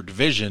spot in your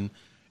division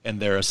and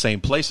they're a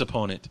same place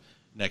opponent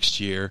next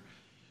year,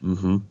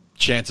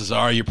 chances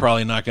are you're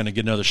probably not going to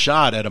get another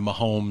shot at a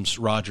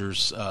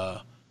Mahomes-Rodgers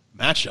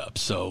matchup.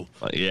 So,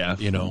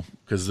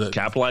 because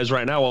capitalize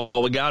right now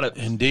while we got it.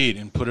 Indeed,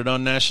 and put it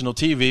on national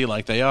TV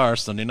like they are,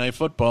 Sunday Night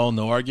Football,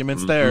 no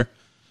arguments there.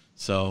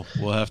 So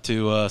we'll have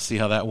to see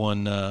how that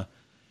one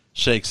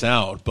shakes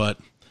out. But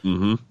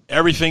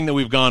everything that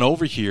we've gone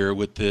over here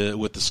with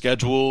the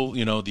schedule,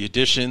 the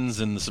additions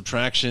and the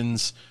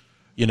subtractions,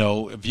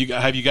 have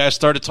you guys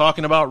started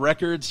talking about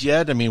records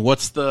yet? I mean,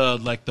 what's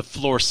the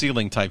floor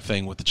ceiling type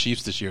thing with the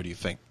Chiefs this year, do you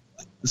think?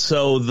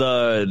 So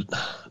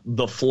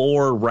the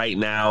floor right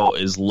now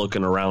is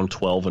looking around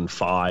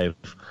 12-5.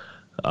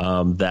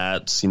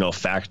 That's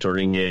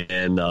factoring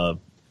in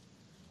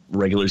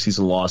regular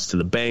season loss to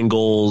the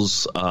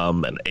Bengals,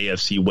 an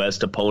AFC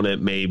West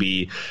opponent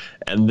maybe,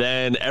 and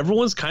then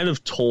everyone's kind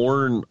of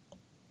torn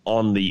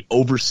on the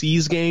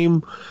overseas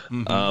game.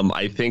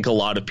 I think a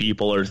lot of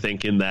people are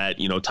thinking that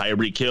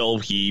Tyreek Hill,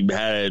 he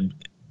had,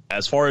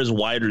 as far as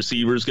wide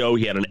receivers go,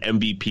 he had an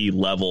MVP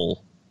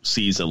level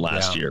season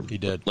last year. He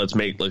did. Let's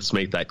make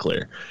that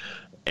clear.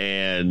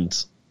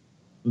 And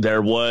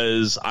there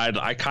was,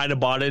 I kind of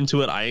bought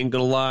into it. I ain't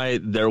gonna lie.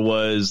 There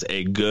was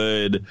a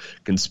good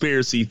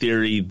conspiracy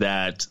theory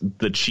that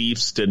the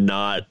Chiefs did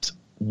not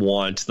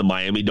want the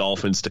Miami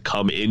Dolphins to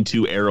come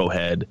into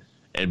Arrowhead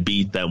and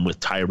beat them with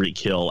Tyreek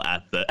Hill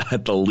at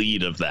the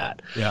lead of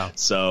that. Yeah.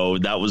 So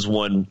that was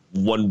one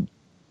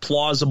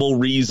plausible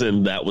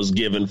reason that was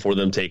given for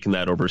them taking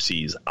that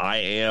overseas. I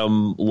am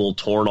a little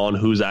torn on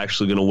who's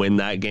actually going to win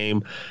that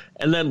game.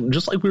 And then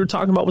just like we were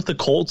talking about with the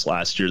Colts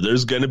last year,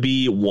 there's going to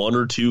be 1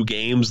 or 2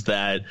 games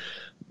that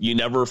you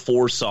never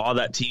foresaw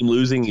that team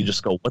losing. You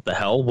just go, what the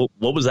hell?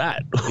 What was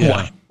that?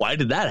 Yeah. Why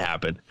did that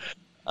happen?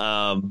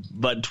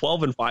 But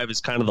 12-5 is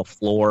kind of the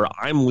floor.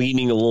 I'm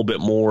leaning a little bit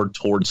more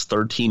towards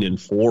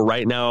 13-4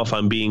 right now, if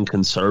I'm being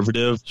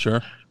conservative.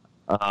 Sure.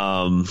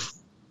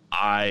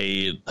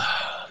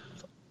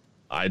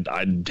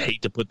 I'd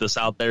hate to put this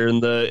out there in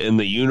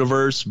the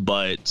universe,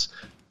 but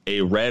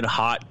a red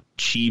hot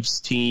Chiefs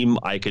team,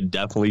 I could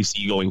definitely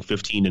see going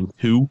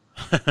 15-2.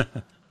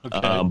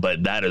 Okay.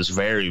 But that is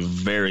very,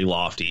 very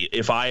lofty.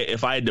 If I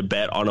had to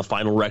bet on a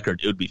final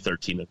record, it would be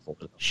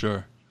 13-4.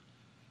 Sure.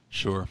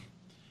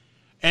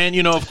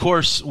 And of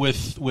course,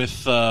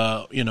 with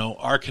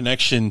our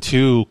connection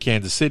to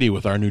Kansas City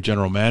with our new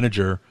general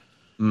manager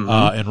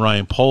and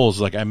Ryan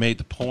Poles, I made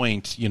the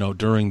point,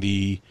 during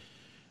the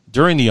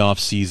off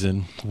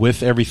season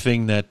with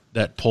everything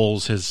that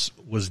Poles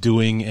was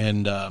doing,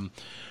 and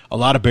a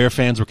lot of Bear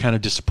fans were kind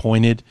of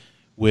disappointed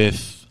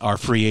with our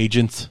free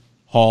agent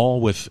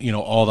haul, with,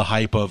 all the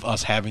hype of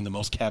us having the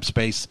most cap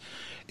space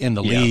in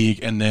the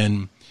league. And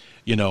then,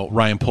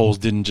 Ryan Poles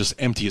didn't just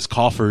empty his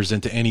coffers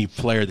into any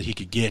player that he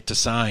could get to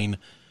sign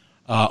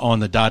on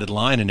the dotted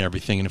line and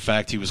everything. And in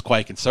fact, he was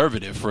quite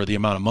conservative for the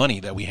amount of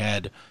money that we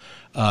had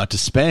to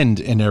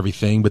spend and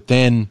everything. But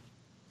then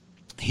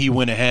he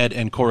went ahead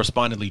and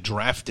correspondingly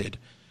drafted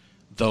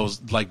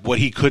those, like what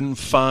he couldn't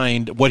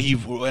find,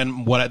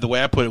 the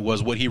way I put it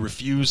was what he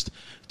refused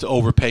to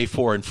overpay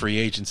for in free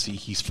agency,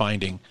 he's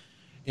finding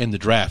in the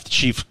draft.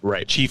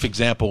 Chief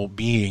example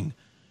being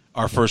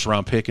our first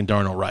round pick in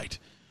Darnell Wright.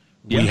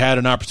 We had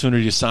an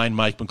opportunity to sign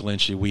Mike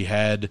McGlinchey. We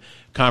had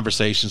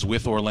conversations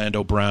with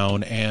Orlando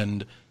Brown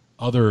and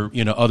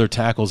other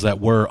tackles that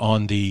were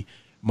on the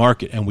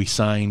market, and we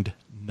signed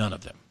none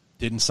of them.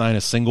 Didn't sign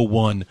a single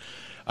one.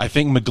 I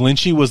think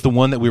McGlinchey was the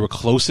one that we were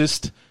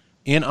closest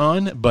in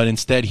on, but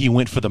instead he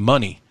went for the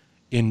money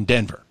in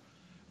Denver.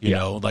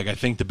 I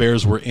think the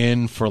Bears were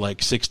in for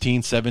like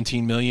 16,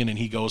 17 million, and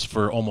he goes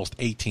for almost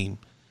 18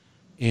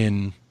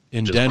 in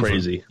just Denver.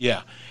 Crazy.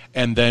 Yeah.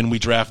 And then we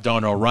draft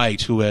Darnell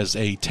Wright, who as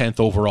a 10th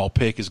overall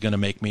pick is going to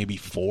make maybe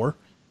 $4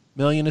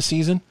 million a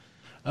season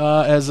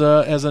as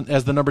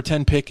the number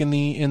 10 pick in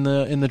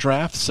the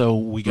draft. So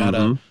we got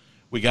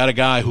a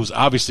guy who's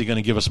obviously going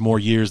to give us more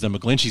years than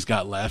McGlinchey's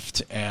got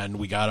left, and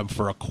we got him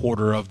for a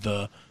quarter of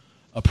a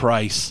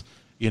price.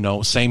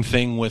 Same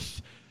thing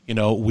with,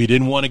 we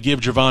didn't want to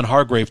give Javon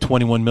Hargrave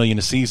 $21 million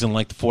a season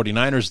like the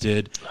 49ers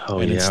did.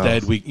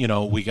 Instead we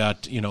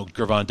got,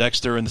 Gervon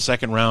Dexter in the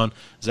second round,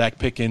 Zach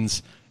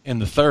Pickens in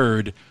the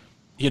third.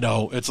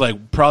 It's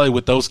like probably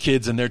with those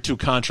kids and their two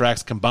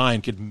contracts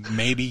combined could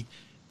maybe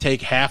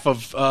take half of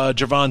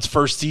Javon's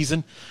first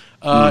season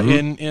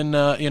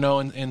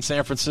in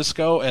San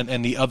Francisco,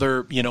 and the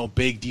other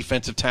big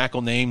defensive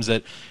tackle names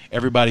that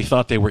everybody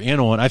thought they were in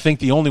on. I think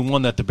the only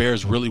one that the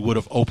Bears really would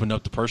have opened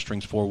up the purse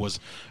strings for was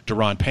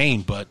Daron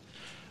Payne, but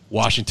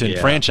Washington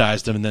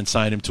franchised him and then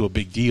signed him to a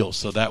big deal.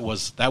 So that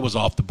was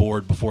off the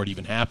board before it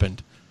even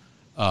happened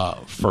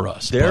for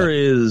us.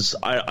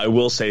 I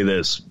will say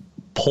this.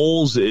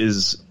 Poles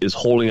is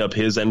holding up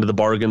his end of the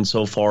bargain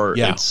so far.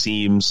 It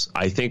seems.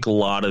 I think a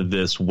lot of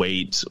this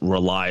weight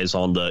relies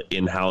on the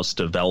in-house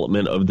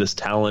development of this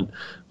talent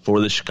for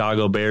the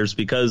Chicago Bears,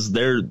 because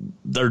they're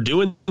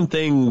doing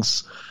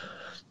things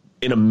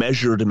in a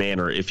measured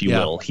manner, if you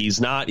will.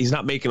 He's not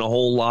making a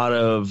whole lot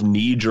of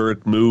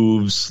knee-jerk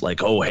moves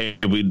like, oh hey,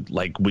 we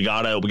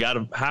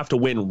gotta have to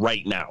win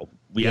right now.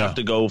 We have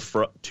to go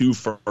to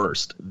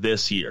first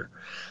this year.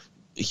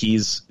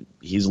 He's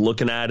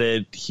looking at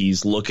it.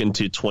 He's looking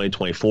to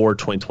 2024,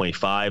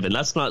 2025, and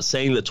that's not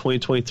saying that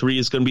 2023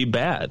 is going to be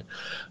bad.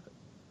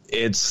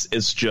 It's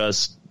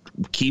just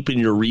keeping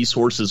your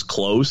resources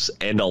close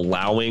and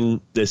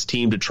allowing this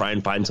team to try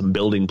and find some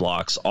building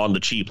blocks on the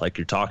cheap, like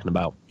you're talking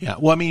about. Yeah,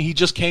 well, I mean, he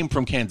just came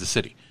from Kansas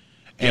City,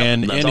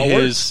 and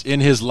in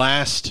his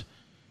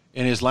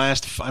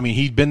last, I mean,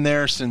 he'd been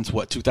there since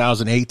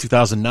 2008,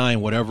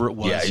 2009, whatever it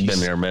was. Yeah, he'd been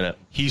there a minute.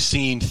 He's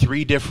seen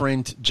 3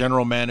 different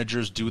general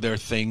managers do their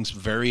things,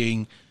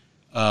 varying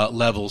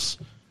levels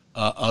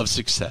of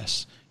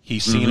success.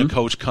 He's seen a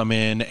coach come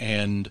in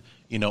and,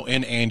 in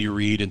Andy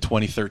Reid in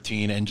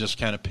 2013 and just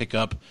kind of pick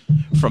up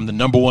from the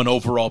number 1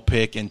 overall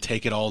pick and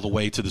take it all the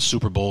way to the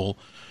Super Bowl,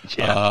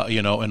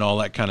 and all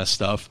that kind of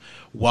stuff.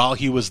 While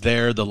he was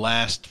there, the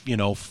last,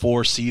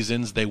 4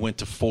 seasons, they went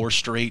to 4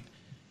 straight.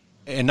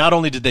 And not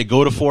only did they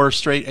go to 4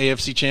 straight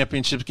AFC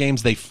Championship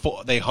games, they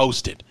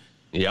hosted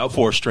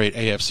 4 straight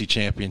AFC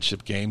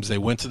Championship games. They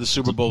went to the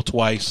Super Bowl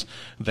twice.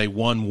 They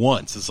won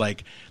once. It's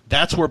like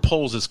that's where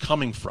Poles is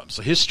coming from.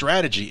 So his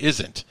strategy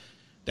isn't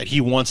that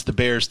he wants the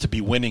Bears to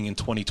be winning in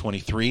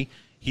 2023.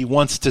 He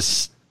wants to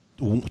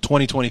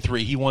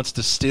 2023. He wants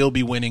to still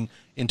be winning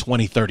in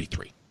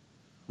 2033.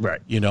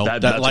 Right.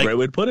 That's a great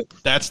way to put it.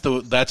 That's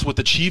what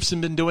the Chiefs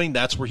have been doing.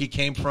 That's where he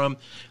came from.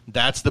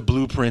 That's the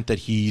blueprint that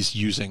he's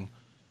using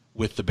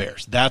with the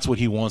Bears. That's what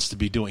he wants to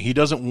be doing. He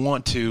doesn't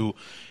want to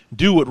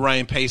do what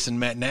Ryan Pace and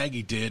Matt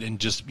Nagy did and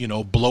just,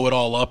 blow it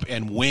all up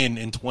and win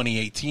in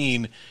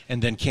 2018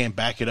 and then can't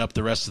back it up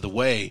the rest of the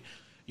way,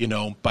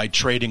 by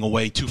trading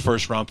away 2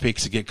 first-round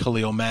picks to get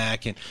Khalil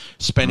Mack and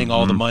spending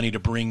all the money to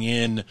bring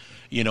in,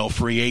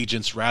 free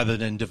agents rather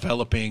than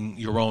developing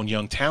your own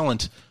young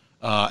talent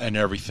and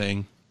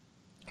everything.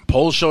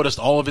 Poles showed us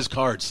all of his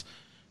cards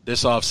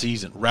this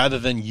offseason. Rather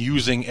than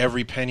using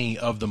every penny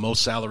of the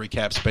most salary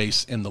cap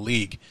space in the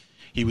league,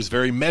 he was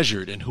very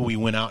measured in who he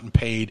went out and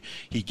paid.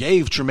 He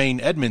gave Tremaine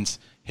Edmonds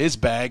his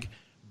bag,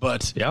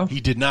 but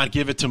he did not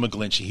give it to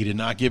McGlinchey. He did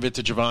not give it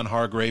to Javon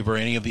Hargrave or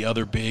any of the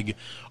other big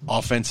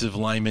offensive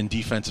linemen,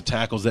 defensive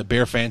tackles that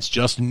Bear fans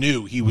just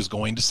knew he was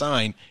going to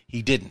sign.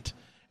 He didn't.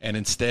 And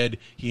instead,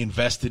 he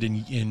invested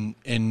in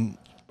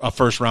a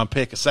first-round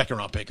pick, a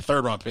second-round pick, a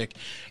third-round pick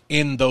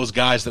in those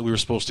guys that we were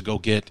supposed to go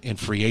get in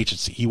free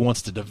agency. He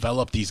wants to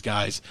develop these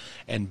guys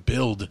and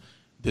build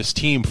this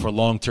team for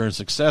long-term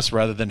success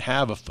rather than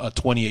have a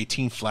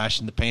 2018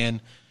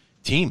 flash-in-the-pan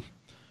team.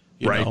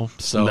 You know?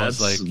 So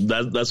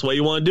that's why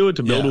you want to do it,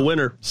 to build a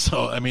winner.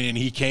 So, I mean, and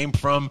he came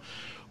from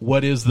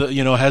what is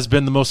has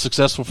been the most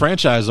successful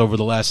franchise over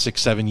the last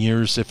 6-7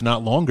 years, if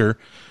not longer,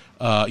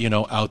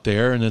 out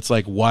there. And it's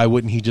like, why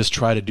wouldn't he just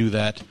try to do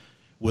that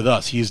with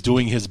us? He's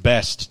doing his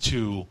best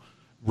to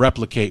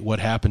replicate what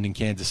happened in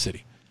Kansas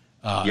City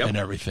and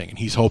everything. And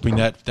he's hoping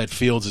that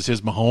Fields is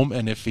his Milham.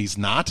 And if he's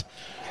not,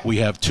 we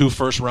have 2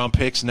 first-round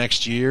picks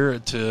next year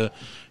to,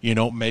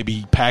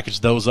 maybe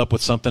package those up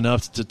with something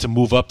else to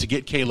move up to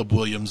get Caleb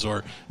Williams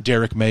or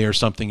Derek May or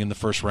something in the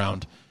first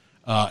round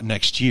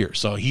next year.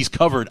 So he's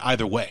covered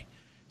either way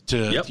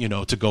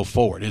to go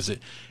forward. Is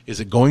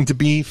it going to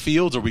be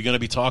Fields? Are we going to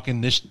be talking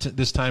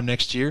this time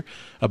next year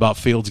about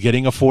Fields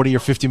getting a $40 or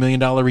 $50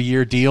 million a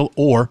year deal,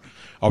 or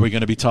are we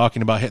going to be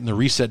talking about hitting the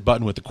reset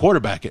button with the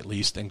quarterback at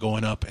least and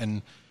going up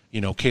and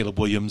Caleb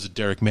Williams,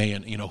 Derek May,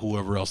 and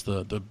whoever else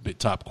the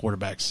top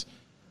quarterbacks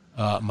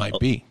might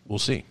be? We'll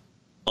see.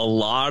 A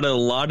lot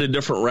of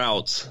different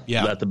routes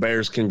that the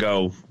Bears can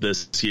go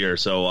this year.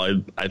 So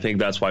I think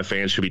that's why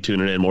fans should be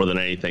tuning in more than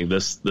anything.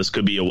 This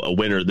could be a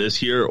winner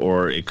this year,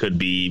 or it could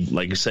be,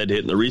 like you said,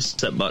 hitting the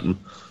reset button.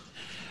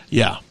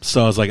 Yeah.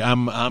 So I was like,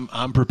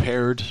 I'm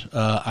prepared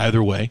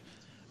either way.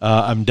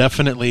 I'm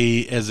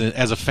definitely as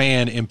a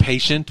fan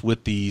impatient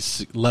with the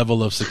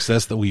level of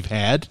success that we've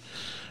had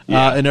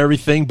and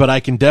everything, but I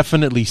can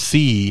definitely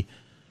see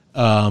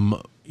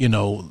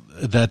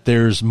that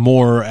there's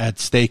more at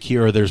stake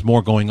here, or there's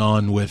more going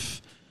on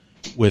with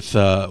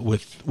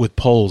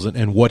Poles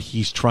and what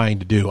he's trying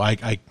to do.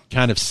 I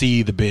kind of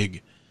see the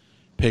big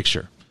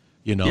picture.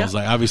 It's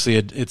like, obviously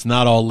it's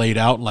not all laid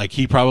out like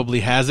he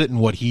probably has it and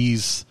what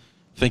he's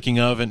thinking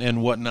of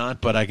and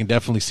whatnot, but I can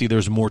definitely see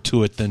there's more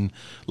to it than,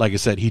 like I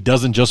said, he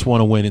doesn't just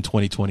want to win in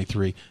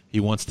 2023. He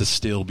wants to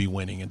still be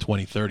winning in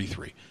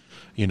 2033.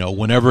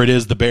 Whenever it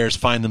is the Bears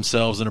find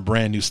themselves in a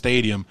brand new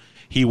stadium,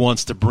 he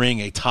wants to bring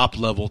a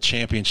top-level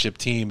championship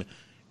team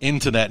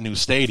into that new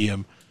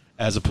stadium,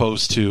 as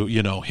opposed to,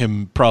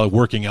 him probably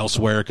working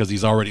elsewhere because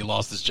he's already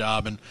lost his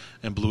job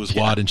and blew his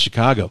wad in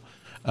Chicago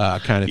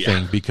kind of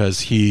thing, because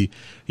he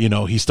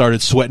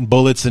started sweating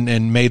bullets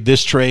and made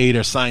this trade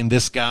or signed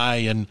this guy,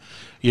 and,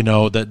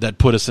 that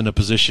put us in a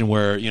position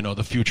where,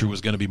 the future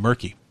was going to be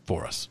murky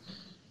for us.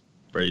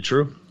 Very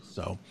true.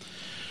 So,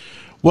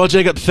 well,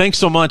 Jacob, thanks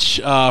so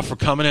much for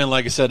coming in.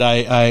 Like I said,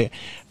 I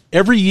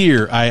every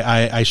year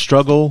I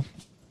struggle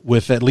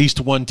with at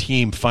least one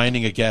team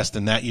finding a guest,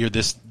 and that year,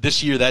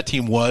 this year, that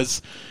team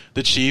was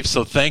the Chiefs.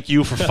 So thank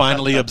you for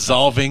finally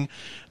absolving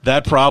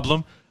that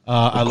problem.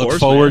 I look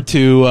forward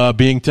to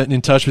being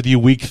in touch with you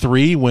week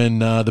 3 when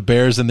the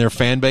Bears and their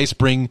fan base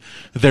bring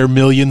their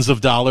millions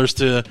of dollars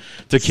to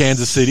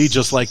Kansas City,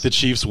 just like the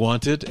Chiefs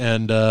wanted,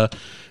 and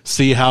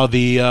see how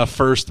the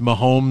first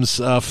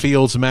Mahomes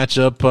Fields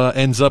matchup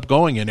ends up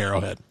going in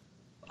Arrowhead.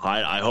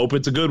 I hope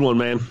it's a good one,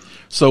 man.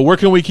 So where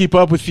can we keep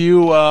up with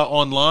you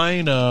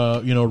online?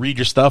 Read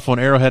your stuff on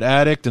Arrowhead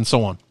Addict and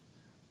so on.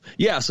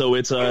 Yeah, so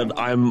it's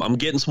I'm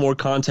getting some more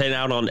content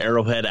out on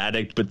Arrowhead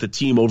Addict, but the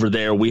team over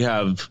there, we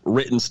have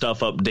written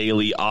stuff up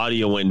daily,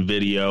 audio and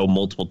video,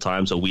 multiple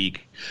times a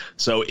week.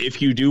 So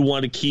if you do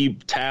want to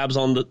keep tabs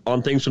on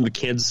things from the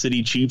Kansas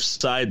City Chiefs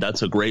side,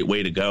 that's a great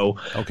way to go.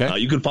 Okay.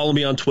 You can follow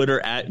me on Twitter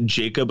at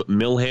Jacob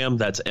Milham.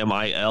 That's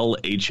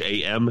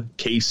MILHAMKC.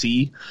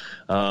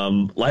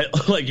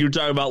 Like you were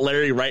talking about,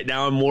 Larry, right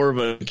now I'm more of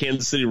a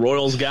Kansas City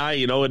Royals guy.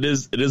 It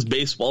is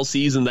baseball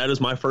season. That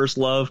is my first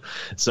love.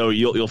 So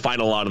you'll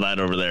find a lot of that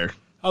over there.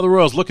 How are the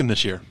Royals looking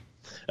this year?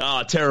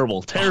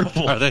 Terrible,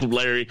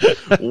 Larry.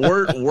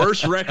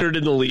 Worst record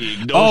in the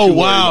league.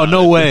 Wow,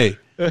 no way.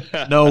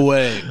 No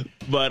way.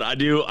 But I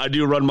do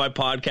run my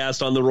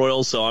podcast on the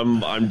Royals, so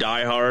I'm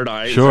diehard.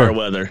 I ain't fair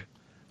weather.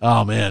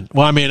 Oh man.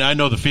 Well, I mean, I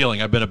know the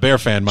feeling. I've been a Bear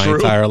fan my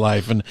entire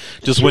life, and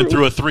just went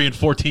through a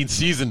 3-14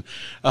 season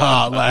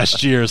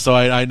last year. So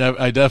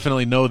I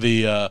definitely know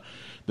the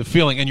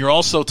feeling. And you're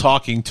also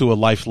talking to a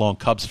lifelong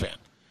Cubs fan.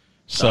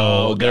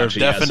 So there's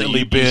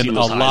definitely been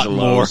a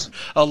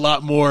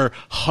lot more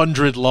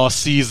 100-loss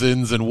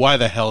seasons, and why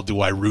the hell do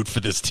I root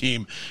for this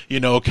team?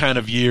 Kind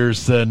of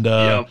years, and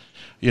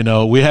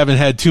we haven't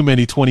had too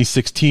many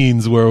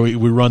 2016s where we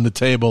run the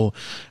table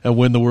and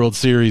win the World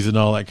Series and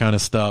all that kind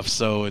of stuff.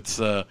 So it's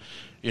same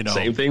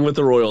thing with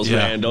the Royals,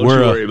 man. Don't you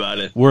worry about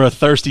it. We're a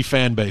thirsty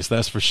fan base,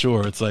 that's for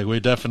sure. It's like we're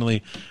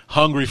definitely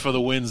hungry for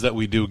the wins that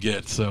we do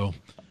get. So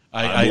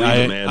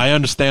I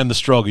understand the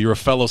struggle. You're a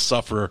fellow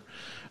sufferer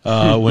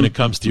when it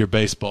comes to your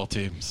baseball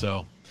team.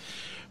 So,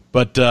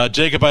 but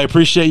Jacob, I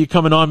appreciate you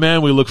coming on,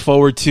 man. We look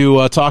forward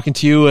to talking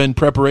to you in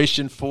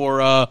preparation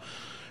for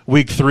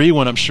week 3,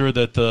 when I'm sure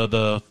that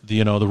the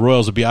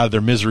Royals will be out of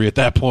their misery at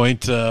that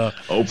point.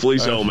 Hopefully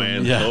so,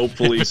 man. Yeah.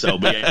 Hopefully so.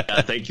 But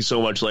thank you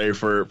so much, Larry,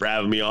 for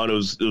having me on. It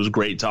was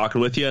great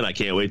talking with you, and I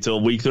can't wait till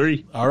week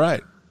 3. All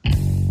right.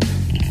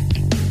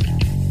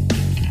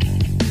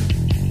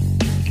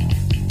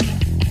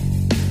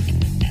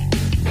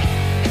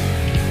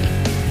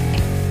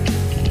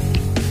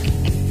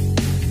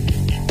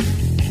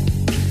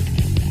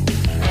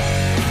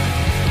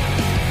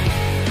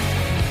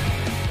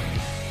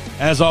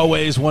 As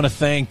always, want to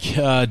thank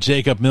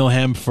Jacob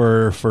Milham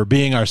for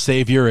being our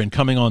savior and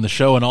coming on the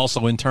show, and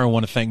also in turn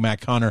want to thank Matt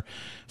Connor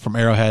from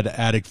Arrowhead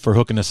Addict for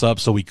hooking us up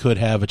so we could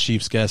have a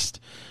Chiefs guest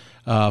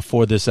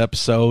for this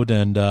episode,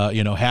 and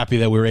happy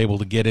that we were able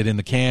to get it in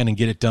the can and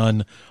get it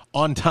done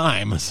on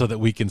time so that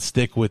we can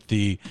stick with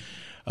the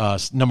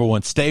number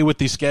one, stay with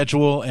the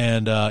schedule,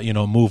 and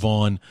move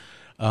on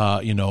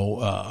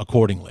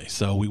accordingly.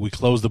 So we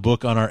closed the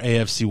book on our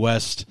AFC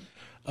West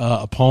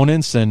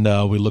opponents, and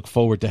we look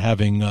forward to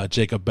having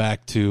Jacob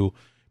back to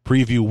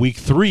preview week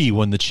 3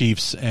 when the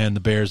Chiefs and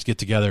the Bears get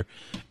together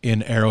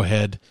in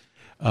Arrowhead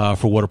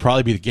for what will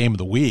probably be the game of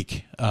the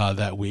week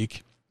that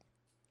week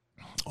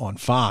on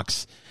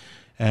Fox.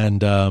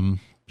 And the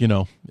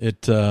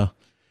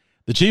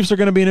Chiefs are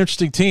going to be an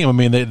interesting team. I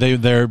mean,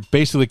 they're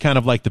basically kind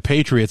of like the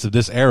Patriots of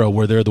this era,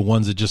 where they're the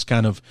ones that just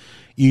kind of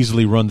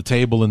easily run the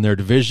table in their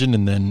division,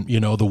 and then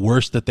the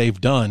worst that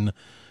they've done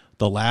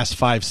the last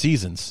 5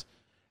 seasons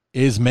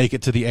is make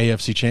it to the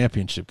AFC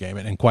Championship game,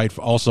 and quite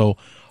also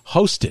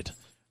hosted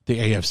the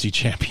AFC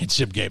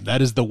Championship game.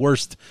 That is the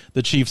worst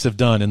the Chiefs have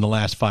done in the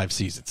last 5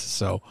 seasons.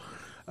 So,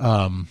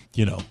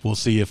 we'll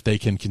see if they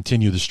can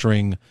continue the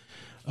string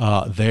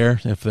there,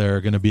 if they're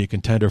going to be a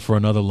contender for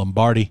another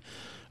Lombardi.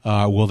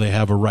 Will they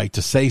have a right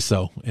to say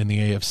so in the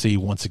AFC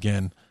once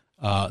again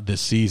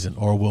this season,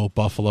 or will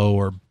Buffalo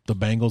or the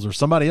Bengals or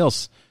somebody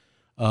else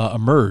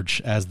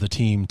emerge as the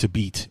team to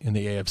beat in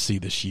the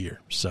AFC this year?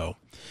 So,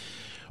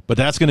 but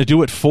that's going to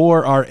do it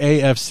for our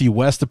AFC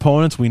West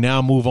opponents. We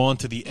now move on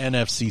to the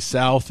NFC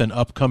South, and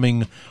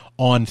upcoming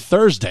on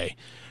Thursday,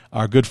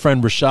 our good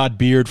friend Rashad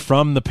Beard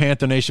from the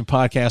Panther Nation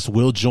podcast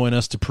will join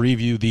us to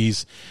preview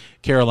these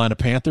Carolina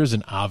Panthers,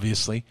 and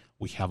obviously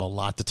we have a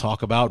lot to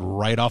talk about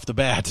right off the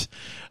bat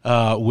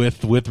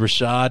with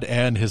Rashad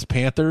and his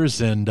Panthers,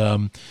 and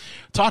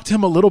talk to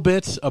him a little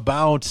bit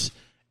about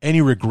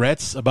any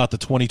regrets about the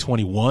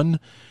 2021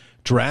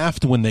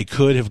 draft when they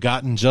could have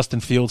gotten Justin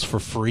Fields for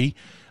free.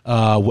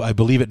 I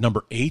believe at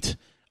number 8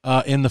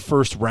 in the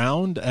first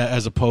round,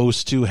 as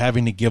opposed to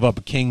having to give up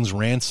a king's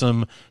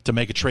ransom to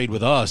make a trade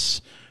with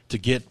us to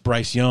get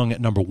Bryce Young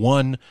at number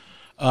 1,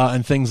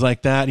 and things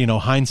like that.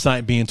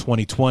 Hindsight being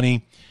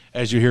 2020,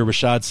 as you hear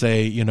Rashad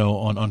say,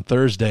 on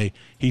Thursday,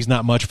 he's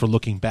not much for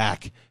looking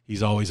back.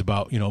 He's always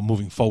about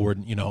moving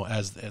forward.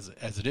 As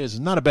it is. It's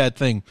not a bad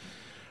thing,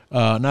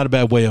 not a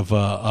bad way of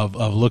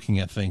looking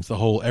at things. The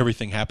whole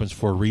everything happens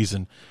for a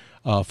reason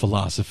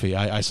philosophy.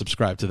 I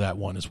subscribe to that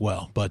one as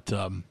well. But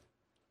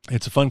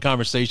it's a fun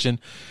conversation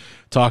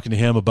talking to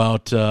him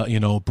about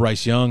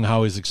Bryce Young,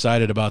 how he's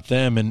excited about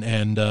them,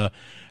 and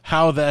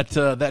how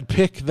that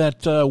pick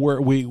that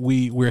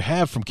we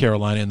have from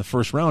Carolina in the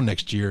first round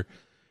next year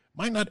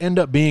might not end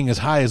up being as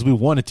high as we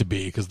want it to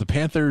be, because the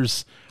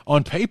Panthers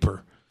on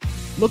paper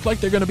look like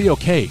they're going to be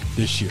okay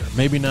this year.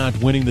 Maybe not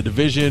winning the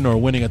division or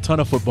winning a ton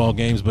of football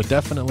games, but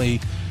definitely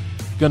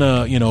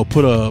gonna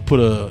put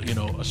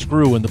a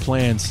screw in the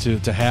plans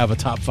to have a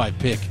top 5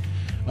 pick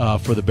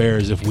for the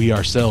Bears if we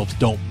ourselves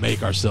don't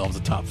make ourselves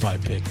a top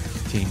 5 pick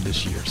team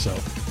this year. So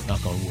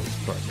knock on wood as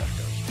far as that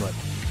goes.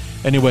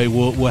 But anyway,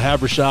 we'll have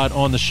Rashad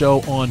on the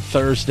show on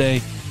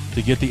Thursday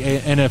to get the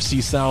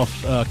NFC South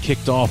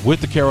kicked off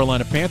with the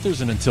Carolina Panthers.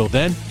 And until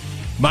then,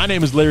 my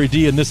name is Larry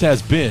D, and this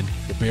has been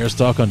the Bears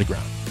Talk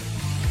Underground.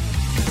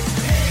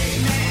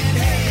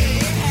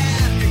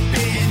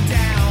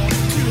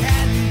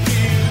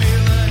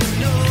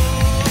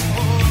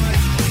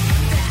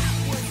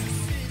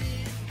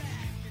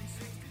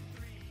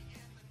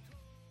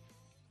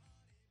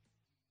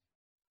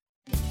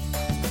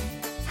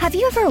 Have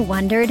you ever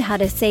wondered how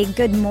to say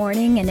good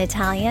morning in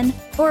Italian?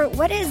 Or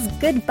what is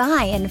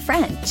goodbye in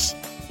French?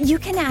 You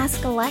can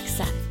ask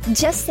Alexa.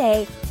 Just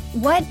say,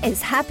 what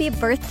is happy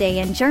birthday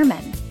in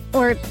German?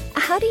 Or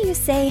how do you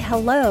say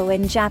hello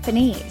in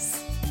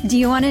Japanese? Do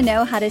you want to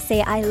know how to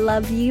say I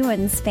love you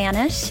in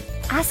Spanish?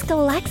 Ask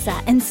Alexa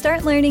and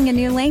start learning a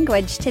new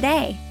language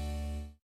today.